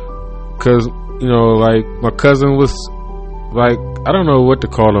know, cause, you know, like, my cousin was, like, I don't know what to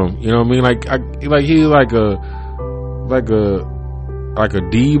call him, you know what I mean? Like, he's like a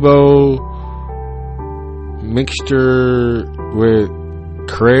Debo mixture with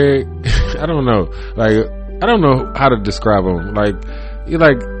Craig. I don't know. Like, I don't know how to describe him. Like, he's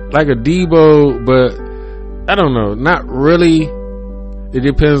like a Debo, but I don't know. Not really. It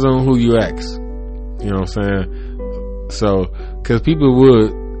depends on who you ask. You know what I'm saying? So, cause people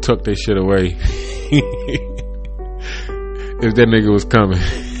would tuck their shit away if that nigga was coming.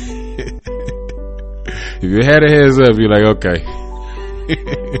 If you had a heads up, you're like, okay.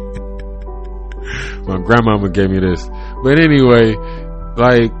 My grandmama gave me this. But anyway,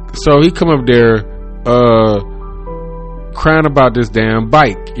 like, so he come up there crying about this damn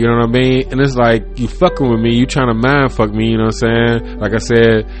bike, you know what I mean? And it's like, you fucking with me, you trying to mind fuck me, you know what I'm saying? Like I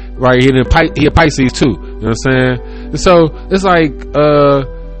said, right, he a Pisces too, you know what I'm saying? And so it's like,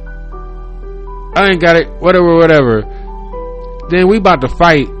 I ain't got it, whatever. Then we about to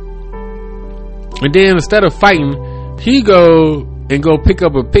fight, and then instead of fighting, he go pick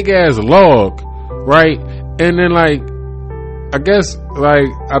up a big ass log, right? And then like, I guess like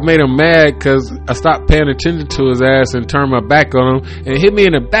I made him mad because I stopped paying attention to his ass and turned my back on him, and hit me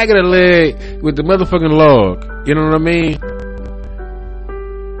in the back of the leg with the motherfucking log. You know what I mean?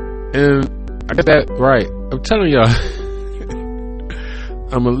 And I got that right. I'm telling y'all,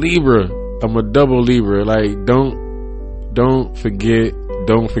 I'm a Libra. I'm a double Libra. Like, don't forget,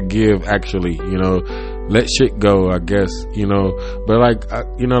 don't forgive. Actually, you know, let shit go. I guess, you know. But like,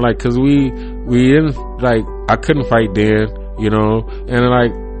 you know, like, cause we didn't, like, I couldn't fight then. You know, and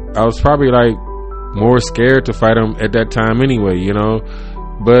like I was probably like more scared to fight him at that time anyway, you know.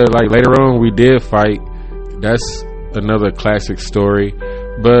 But like later on we did fight. That's another classic story.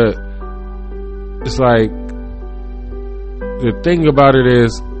 But it's like, the thing about it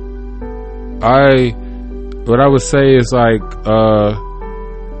is, what I would say is like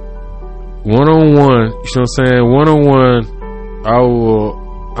one-on-one, you know what I'm saying? One-on-one,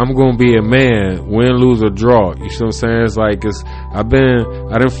 I'm gonna be a man, win, lose, or draw. You see what I'm saying? It's like, I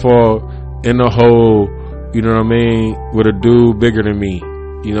didn't fall in the hole, you know what I mean, with a dude bigger than me.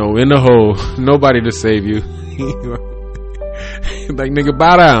 You know, in the hole, nobody to save you. Like, nigga,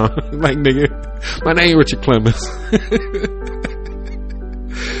 bow down. Like, nigga, my name Richard Clemens.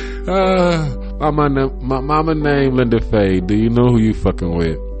 My mama name Linda Faye. Do you know who you fucking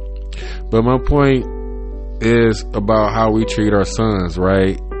with? But my point is about how we treat our sons,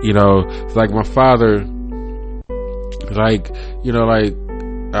 right? You know, it's like my father, like, you know, like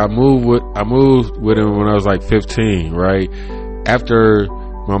I moved with him when I was like 15, right? After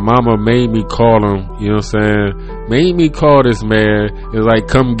my mama made me call him, you know what I'm saying? Made me call this man. It's like,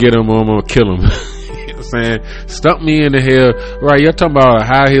 come get him or I'm gonna kill him. You know what I'm saying? Stump me in the head, right? You're talking about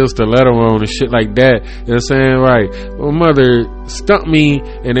high heel stiletto on and shit like that. You know what I'm saying? Right. My mother stumped me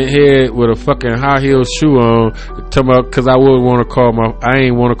in the head with a fucking high heel shoe on, talking about, cause I ain't want to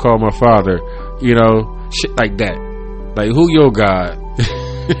call my father, you know, shit like that. Like, who your God?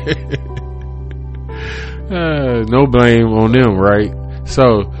 No blame on them, right?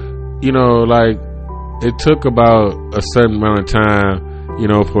 So, you know, like, it took about a certain amount of time, you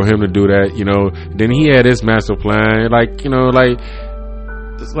know, for him to do that, you know. Then he had his master plan, like, you know, like,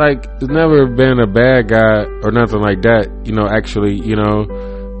 it's like, it's never been a bad guy or nothing like that, you know, actually, you know.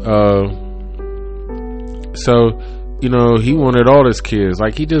 So, you know, he wanted all his kids,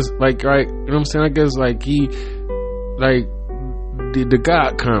 like, he just, like, right, you know what I'm saying? I guess, like, he, like, the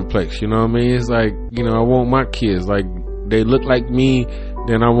God complex, you know what I mean? It's like, you know, I want my kids, like, they look like me,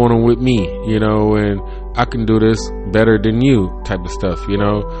 then I want them with me, you know, and I can do this better than you, type of stuff, you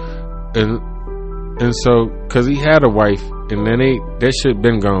know. And so, cause he had a wife, and then that shit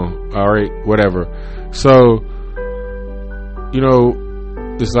been gone, alright, whatever. So, you know,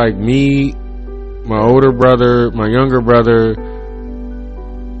 it's like me, my older brother, my younger brother,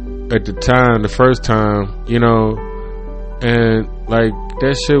 at the time, the first time, you know, and like,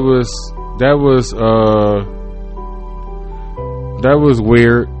 that was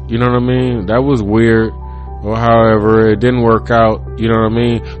weird, you know what I mean? That was weird, or however, it didn't work out, you know what I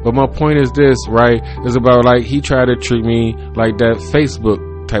mean? But my point is this, right? It's about, like, he tried to treat me like that Facebook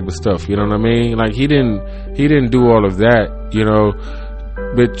type of stuff, you know what I mean? Like, he didn't do all of that, you know,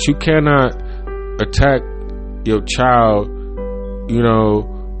 but you cannot attack your child, you know,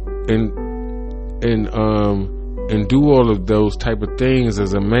 and do all of those type of things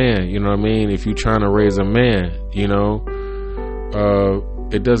as a man, you know what I mean? If you're trying to raise a man, you know,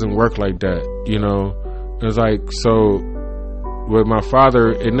 it doesn't work like that, you know. It's like, so with my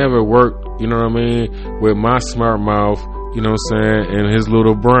father, it never worked, you know what I mean, with my smart mouth, you know what I'm saying, and his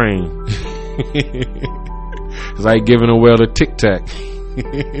little brain. It's like giving a whale a tic tac.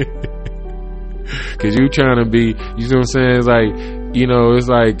 Cause you trying to be, you know what I'm saying, it's like, you know, it's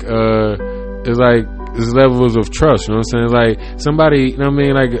like there's levels of trust, you know what I'm saying? Like, somebody, you know what I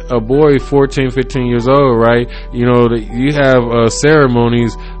mean, like a boy 14, 15 years old, right? You know, you have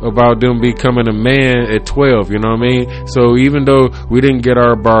ceremonies about them becoming a man at 12, you know what I mean? So even though we didn't get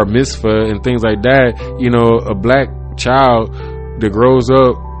our bar mitzvah and things like that, you know, a black child that grows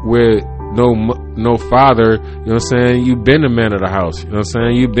up with no father, you know what I'm saying, you've been the man of the house, you know what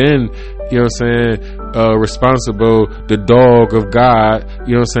I'm saying, you've been, you know what I'm saying, responsible, the dog of God,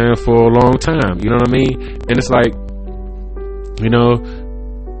 you know what I'm saying, for a long time, you know what I mean? And it's like, you know,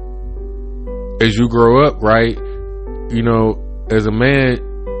 as you grow up, right, you know, as a man,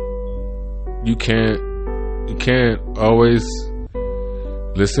 you can't always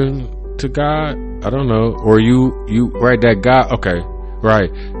listen to God. I don't know. Or you right, that God, okay,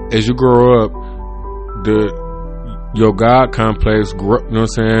 right. As you grow up, your God complex, you know what I'm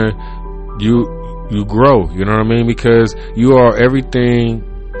saying? You grow, you know what I mean? Because you are everything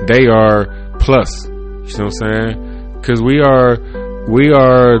they are plus. You know what I'm saying? Because we are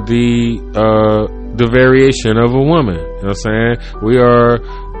the variation of a woman. You know what I'm saying? We are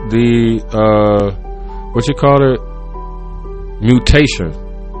the what you call it? Mutation.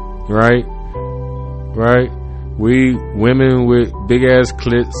 Right? Right? We women with big ass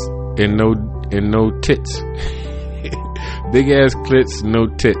clits and no tits. Big ass clits, no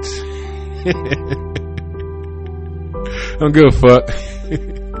tits. I don't give a fuck.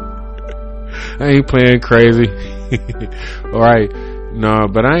 I ain't playing crazy. Alright. No,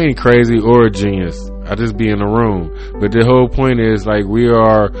 but I ain't crazy or a genius. I just be in the room. But the whole point is, like, we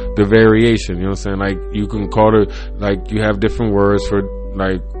are the variation. You know what I'm saying? Like, you can call it, like, you have different words for,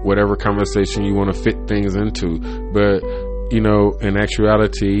 like, whatever conversation you want to fit things into. But, you know, in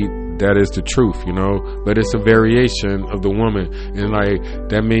actuality, that is the truth, you know. But it's a variation of the woman. And, like,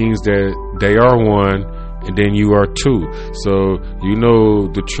 that means that they are one and then you are two. So, you know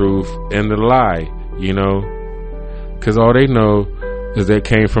the truth and the lie, you know. Because all they know is they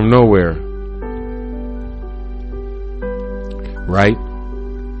came from nowhere. Right?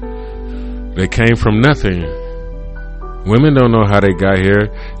 They came from nothing. Women don't know how they got here.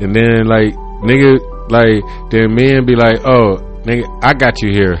 And then, like, nigga, like, then men be like, oh, nigga, I got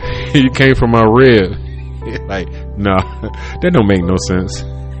you here. You came from my rib. Like, nah, that don't make no sense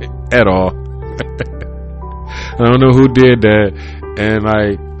at all. I don't know who did that. And,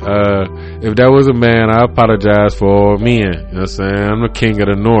 like, if that was a man, I apologize for all men. You know what I'm saying? I'm the king of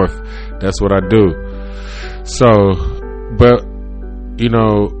the North. That's what I do. So, but, you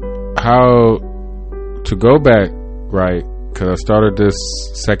know, how to go back, right? Because I started this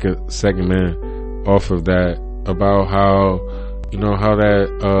second segment off of that about how, you know, how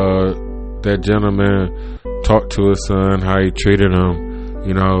that gentleman talked to his son, how he treated him.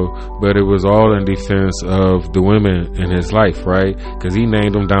 You know, but it was all in defense of the women in his life, right? Because he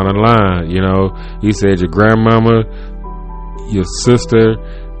named them down the line. You know, he said your grandmama, your sister,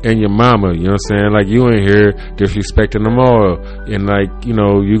 and your mama. You know what I'm saying? Like, you ain't here disrespecting them all, and, like, you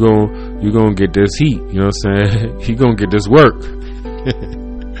know, you gonna get this heat. You know what I'm saying? You gonna get this work.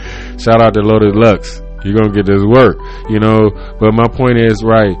 Shout out to Loaded Lux. You gonna get this work. You know, but my point is,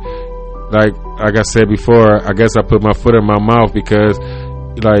 right? Like I said before, I guess I put my foot in my mouth because,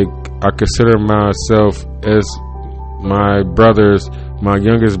 like, I consider myself as my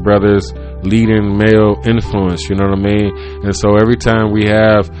youngest brother's leading male influence, you know what I mean? And so every time we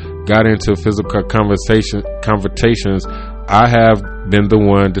have got into physical confrontations, I have been the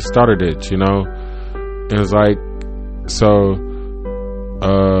one that started it, you know? And it's like, so,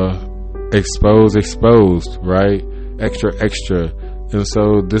 exposed, right? Extra. And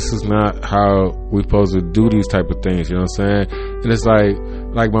so this is not how we're supposed to do these type of things, you know what I'm saying? And it's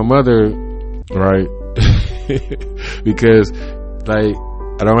like my mother, right? Because, like,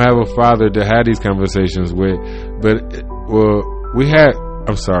 I don't have a father to have these conversations with, but, well,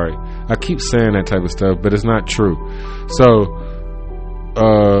 I'm sorry, I keep saying that type of stuff, but it's not true. So,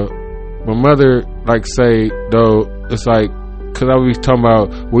 my mother, like, say, though, it's like, cause we was talking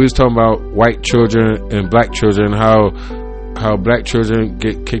about white children and black children, how black children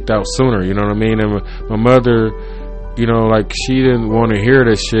get kicked out sooner, you know what I mean? And my mother, you know, like, she didn't want to hear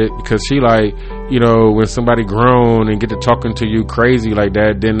this shit because she, like, you know, when somebody grown and get to talking to you crazy like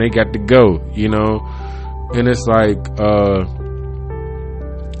that, then they got to go, you know? And it's like,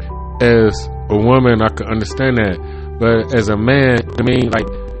 as a woman, I can understand that. But as a man, I mean, like,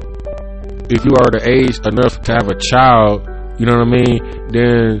 if you are the age enough to have a child, you know what I mean?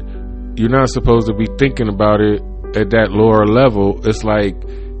 Then you're not supposed to be thinking about it at that lower level. It's like,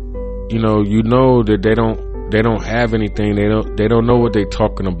 you know that they don't have anything. They don't know what they're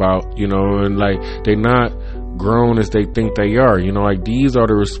talking about, you know, and, like, they're not grown as they think they are, you know, like, these are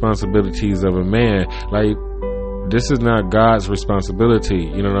the responsibilities of a man. Like, this is not God's responsibility,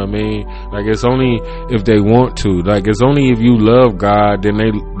 you know what I mean? Like, it's only if they want to. Like, it's only if you love God, then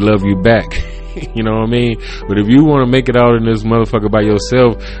they love you back. You know what I mean? But if you want to make it out in this motherfucker by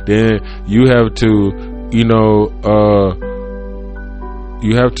yourself, then you have to, you know,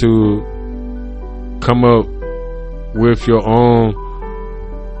 you have to come up with your own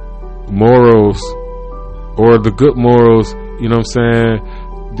morals, or the good morals, you know what I'm saying,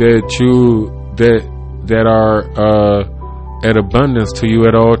 that are at abundance to you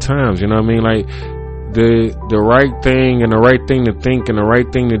at all times. You know what I mean? Like the right thing and the right thing to think and the right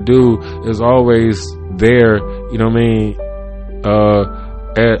thing to do is always there. You know what I mean?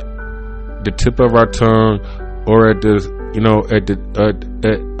 At the tip of our tongue, or at the, you know, at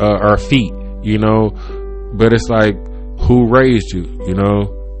our feet. You know, but it's like, who raised you? You know,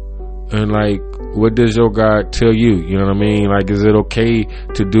 and like, what does your God tell you? You know what I mean? Like, is it okay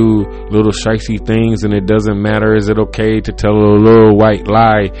to do little shicey things and it doesn't matter? Is it okay to tell a little white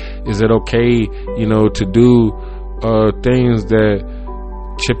lie? Is it okay, you know, to do things that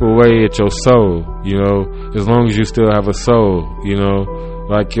chip away at your soul? You know, as long as you still have a soul. You know,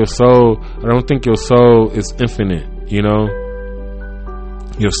 like your soul, I don't think your soul is infinite. You know,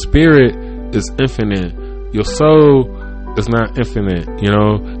 your spirit is infinite. Your soul is not infinite. You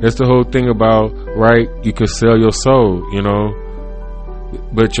know, that's the whole thing about, right? You could sell your soul, you know,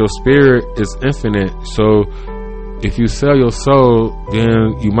 but your spirit is infinite. So if you sell your soul,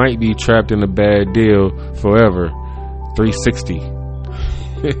 then you might be trapped in a bad deal forever. 360.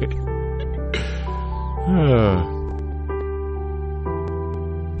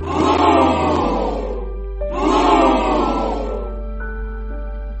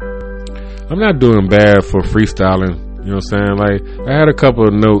 I'm not doing bad for freestyling. You know what I'm saying? Like, I had a couple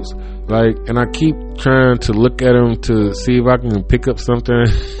of notes, like, and I keep trying to look at them to see if I can pick up something.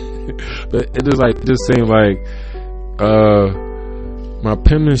 But it just seems like my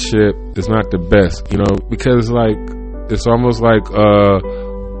penmanship is not the best, you know, because like it's almost like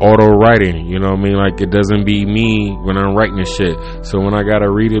auto writing, you know what I mean? Like, it doesn't be me when I'm writing this shit. So when I gotta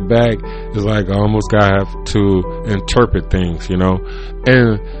read it back, it's like I almost gotta have to interpret things, you know?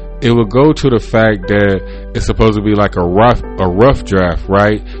 And it would go to the fact that it's supposed to be like a rough draft,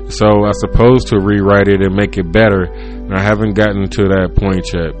 right? So I'm supposed to rewrite it and make it better. And I haven't gotten to that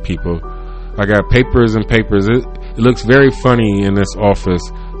point yet, people. I got papers and papers. It looks very funny in this office,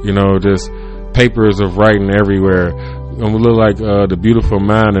 you know, just papers of writing everywhere. I'm gonna look like the beautiful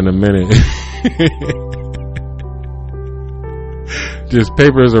mind in a minute. Just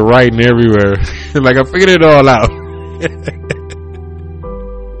papers of writing everywhere. Like, I figured it all out.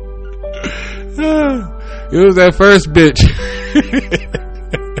 It was that first bitch.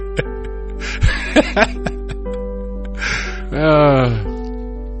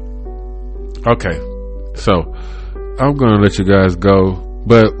 Okay, so I'm gonna let you guys go,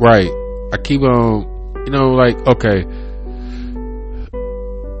 but right, I keep on, you know, like, okay,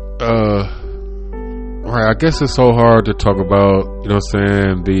 right, I guess it's so hard to talk about, you know what I'm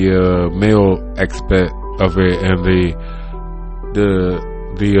saying, the male aspect of it and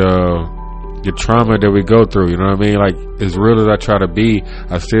the trauma that we go through, you know what I mean? Like, as real as I try to be,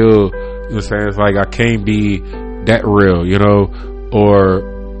 I still, you know what I'm saying, it's like I can't be that real, you know, or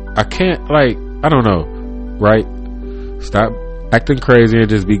I can't, like, I don't know, right? Stop acting crazy and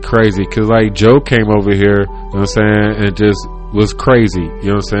just be crazy. Cause like Joe came over here, you know what I'm saying, and just was crazy,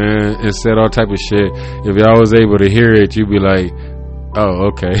 you know what I'm saying, and said all type of shit. If y'all was able to hear it, you'd be like, oh,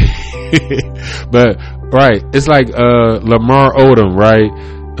 okay. But right, it's like Lamar Odom, right?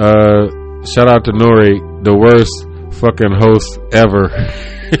 Shout out to Nori, the worst fucking host ever.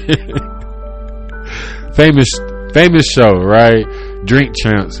 famous show, right? Drink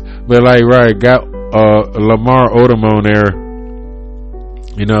Champs. But like, right, got Lamar Odom on there,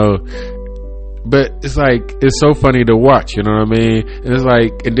 you know. But it's like, it's so funny to watch, you know what I mean? And it's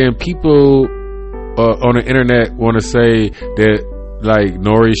like, and then people on the internet want to say that like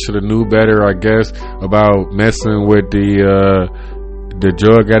Nori should have knew better, I guess, about messing with the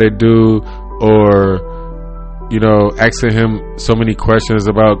drug addict dude, or, you know, asking him so many questions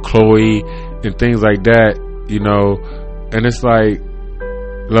about Chloe and things like that, you know. And it's like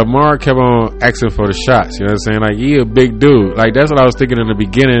Lamar kept on asking for the shots, you know what I'm saying? Like, he a big dude. Like, that's what I was thinking in the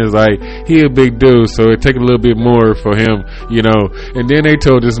beginning, is like, he a big dude, so it take a little bit more for him, you know. And then they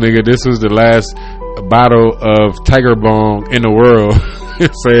told this nigga this was the last bottle of Tiger Bomb in the world.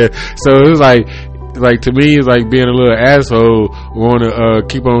 So it was like to me, it's like being a little asshole, want to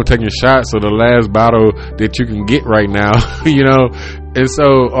keep on taking shots of the last bottle that you can get right now, you know. And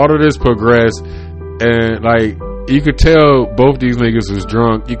so all of this progressed, and like, you could tell both these niggas was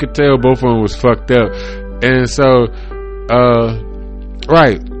drunk. You could tell both of them was fucked up. And so,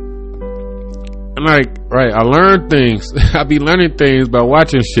 right. And like, right, I learned things. I be learning things by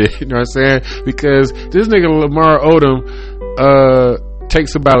watching shit, you know what I'm saying? Because this nigga Lamar Odom,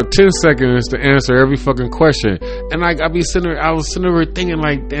 takes about 10 seconds to answer every fucking question. And like, I was sitting there thinking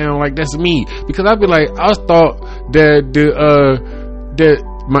like, damn, like, that's me. Because I'd be like, I thought that that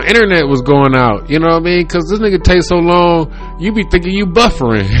my internet was going out, you know what I mean? Because this nigga takes so long, you be thinking you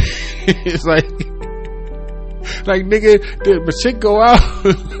buffering. It's like, Like, nigga, but shit go out.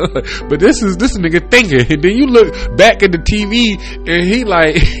 But this nigga thinking. And then you look back at the TV and he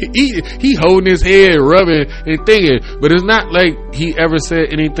like, he holding his head, rubbing and thinking. But it's not like he ever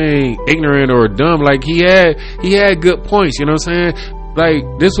said anything ignorant or dumb. Like, he had good points, you know what I'm saying? Like,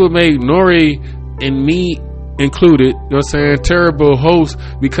 this would make Nori and me included, you know what I'm saying, terrible hosts,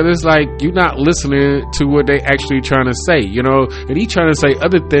 because it's like you're not listening to what they actually trying to say, you know, and he trying to say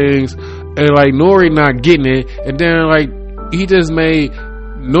other things, and like Nori not getting it, and then like he just made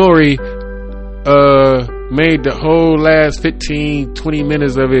Nori made the whole last 15-20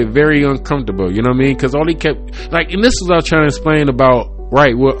 minutes of it very uncomfortable, you know what I mean? Because all he kept like, and this is what I was trying to explain about,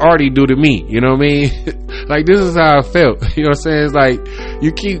 right, what Artie do to me, you know what I mean? Like, this is how I felt, you know what I'm saying? It's like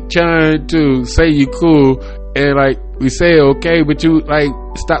you keep trying to say you cool, and like we say okay, but you like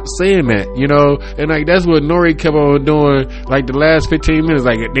stop saying that, you know. And like that's what Nori kept on doing like the last 15 minutes.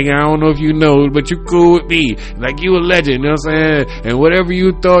 Like, nigga, I don't know if you know, but you cool with me, like you a legend, you know what I'm saying? And whatever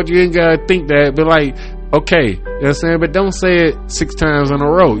you thought, you ain't gotta think that, but like, okay, you know what I'm saying? But don't say it 6 times in a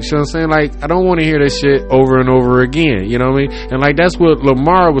row, you know what I'm saying? Like, I don't want to hear that shit over and over again, you know what I mean? And like that's what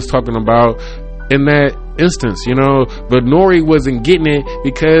Lamar was talking about in that instance, you know. But Nori wasn't getting it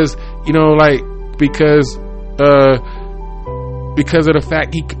because, you know, like because of the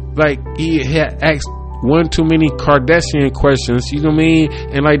fact he had asked one too many Kardashian questions, you know what I mean?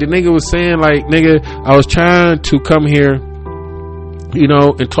 And like the nigga was saying, like, nigga, I was trying to come here, you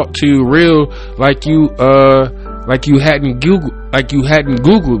know, and talk to you real, like you hadn't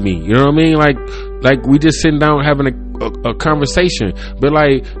Googled me, you know what I mean? Like we just sitting down having a conversation. But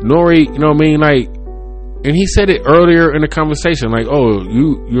like Nori, you know what I mean, like, and he said it earlier in the conversation, like, oh,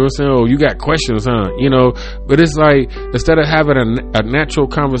 you know what I'm saying? Oh, you got questions, huh? You know, but it's like, instead of having a natural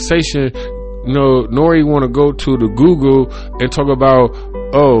conversation, you know, Nori want to go to the Google and talk about,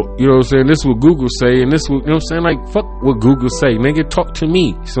 oh, you know what I'm saying, this is what Google say, and this what, you know what I'm saying? Like, fuck what Google say, nigga, talk to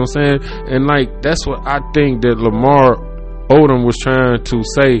me, you know what I'm saying? And like, that's what I think that Lamar Odom was trying to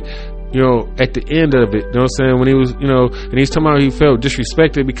say, you know, at the end of it, you know what I'm saying, when he was, you know, and he's talking about he felt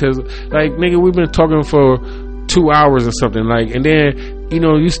disrespected because, like, nigga, we've been talking for 2 hours or something, like, and then, you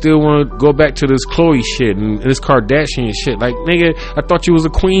know, you still want to go back to this Chloe shit and this Kardashian shit. Like, nigga, I thought you was a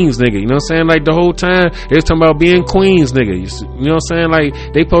Queens nigga, you know what I'm saying? Like, the whole time they was talking about being Queens nigga, you know what I'm saying? Like,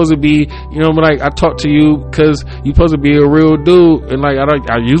 they supposed to be, you know, but like, I talk to you because you supposed to be a real dude, and like,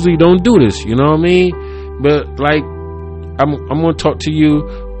 I usually don't do this, you know what I mean? But like, I'm gonna talk to you,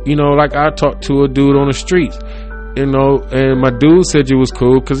 you know, like I talked to a dude on the streets, you know, and my dude said you was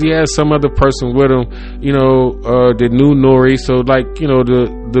cool because he had some other person with him, you know, that knew Nori. So like, you know,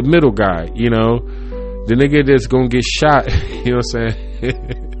 the middle guy, you know, the nigga that's gonna get shot, you know what I'm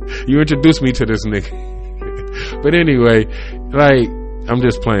saying? You introduced me to this nigga. But anyway, like, I'm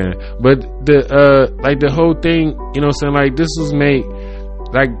just playing. But like the whole thing, you know what I'm saying? Like, this was made,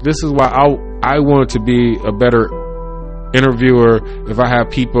 like, this is why I want to be a better interviewer. If I have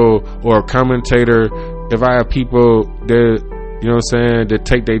people, or a commentator, if I have people that, you know what I'm saying, that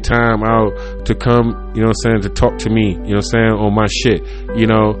take their time out to come, you know what I'm saying, to talk to me, you know what I'm saying, on my shit, you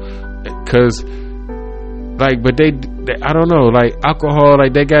know, cause like, but they I don't know, like alcohol,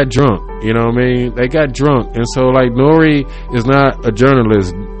 like they got drunk, you know what I mean, they got drunk, and so like Nori is not a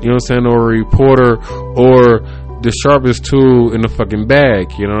journalist, you know what I'm saying, or a reporter, or the sharpest tool in the fucking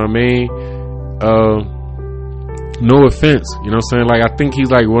bag, you know what I mean? No offense, you know what I'm saying? Like, I think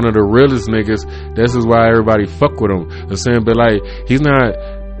he's like one of the realest niggas. This is why everybody fuck with him. You know what I'm saying? But like, he's not,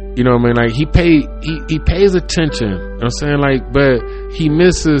 you know what I mean? Like, he pays attention. You know what I'm saying? Like, but he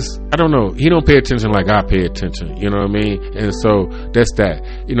misses, I don't know, he don't pay attention like I pay attention. You know what I mean? And so that's that.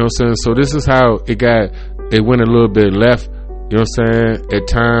 You know what I'm saying? So this is how it went a little bit left, you know what I'm saying, at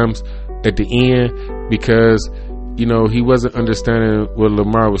times at the end, because, you know, he wasn't understanding what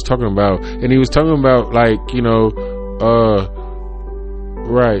Lamar was talking about. And he was talking about, like, you know,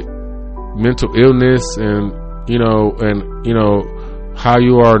 right, mental illness, and you know, how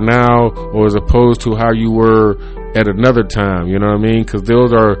you are now, or as opposed to how you were at another time, you know what I mean? Because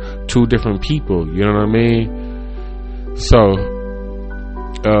those are two different people, you know what I mean? So,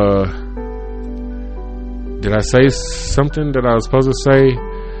 did I say something that I was supposed to say?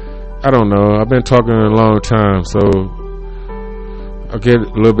 I don't know. I've been talking a long time, so I get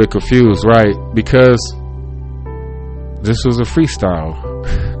a little bit confused, right? Because this was a freestyle.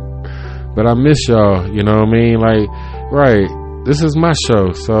 But I miss y'all, you know what I mean? Like, right, this is my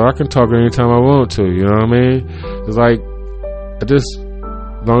show, so I can talk anytime I want to, you know what I mean? It's like, as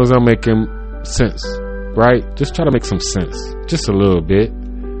long as I'm making sense, right? Just try to make some sense, just a little bit,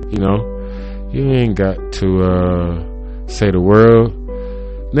 you know? You ain't got to say the world.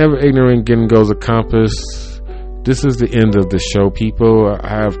 Never ignorant, getting goals accomplished. this is the end of the show, people.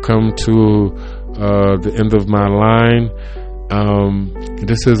 I have come to the end of my line.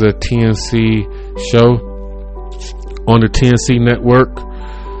 This is a TNC show on the TNC network.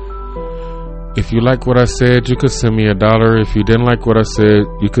 If you like what I said, you could send me $1. If you didn't like what I said,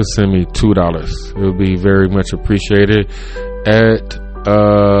 you could send me $2. It would be very much appreciated at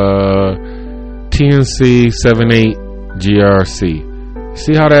TNC78GRC.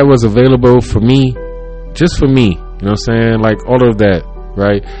 See how that was available for me? Just for me. You know what I'm saying? Like all of that,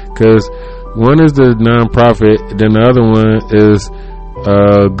 right? Because one is the nonprofit, then the other one is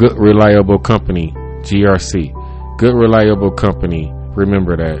Good Reliable Company, GRC. Good Reliable Company.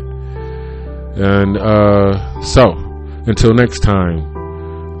 Remember that. And so until next time,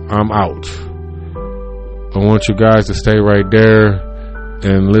 I'm out. I want you guys to stay right there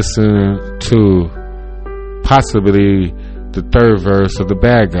and listen to possibly the third verse of The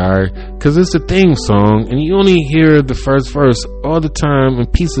Bad Guy, because it's the theme song and you only hear the first verse all the time and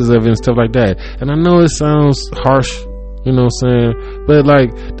pieces of it and stuff like that. And I know it sounds harsh, you know what I'm saying, but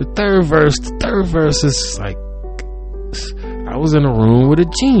like the third verse is like, I was in a room with a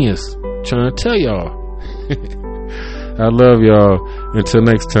genius trying to tell y'all. I love y'all. Until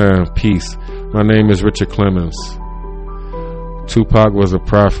next time, peace. My name is Richard Clemens. Tupac was a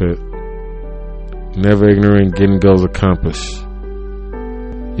prophet. Never ignorant, getting goals accomplished.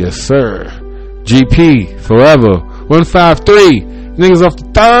 Yes, sir. GP forever. 153. Niggas off the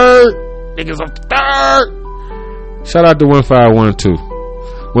third. Shout out to 1512.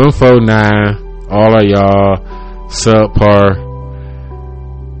 149. All of y'all subpar.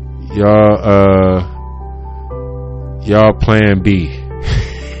 Y'all plan B.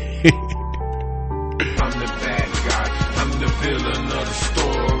 I'm the bad guy. I'm the villain of the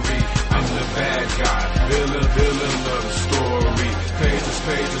story. I'm the bad guy. Villain of the story.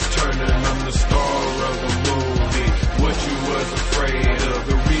 Pages turning. I'm the star of the movie. What you was afraid of,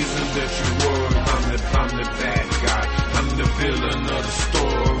 the reason that you were. I'm the bad guy. I'm the villain of the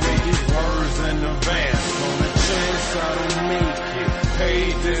story. These words in advance. On a chance I don't make it.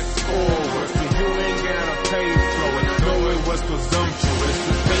 Pay this forward, so you ain't gotta pay for it. No, it was presumptuous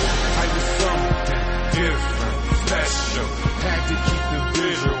to think I was something different, special. Had to keep the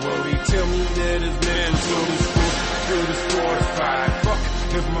visual. They tell me that it's mental. It's fortified. Fuck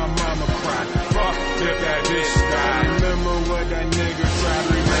if my mama cried. Fuck if that bitch died. Remember what that nigga tried.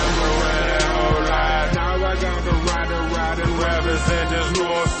 Remember when that whole lied. Now I got the ride and represent this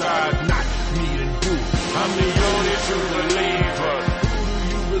north side. Not me and you. I'm the only true believer.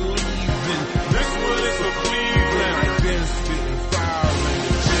 This one is for Cleveland. I've been spitting fire in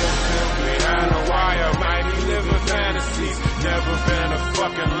the jail cell behind a wire. Mighty living fantasies. Never been a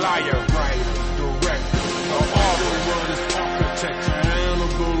fucking liar. Writer, director, the author of this architecture.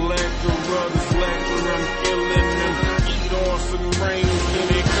 Hannibal Lecter, brothers lecture. I'm killing them. Eat awesome brains. Give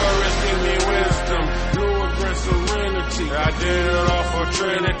me courage, give me wisdom. Lord grant serenity. I did it all for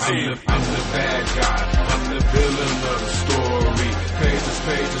Trinity. I'm the bad guy. I'm the villain of the story.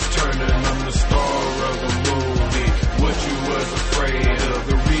 Pages turning. I'm the star of the movie. What you was afraid of,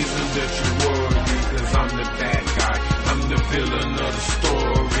 the reason that you were. Because I'm the bad guy. I'm the villain of the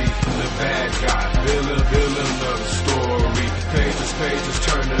story. I'm the bad guy. Villain of the story. Pages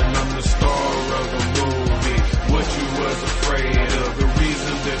turning. I'm the star of the movie. What you was afraid of, the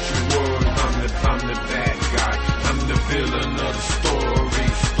reason that you were. I'm the bad guy. I'm the villain of the story.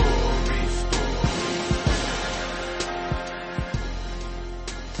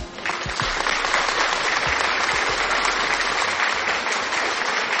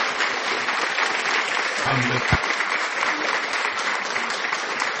 I'm the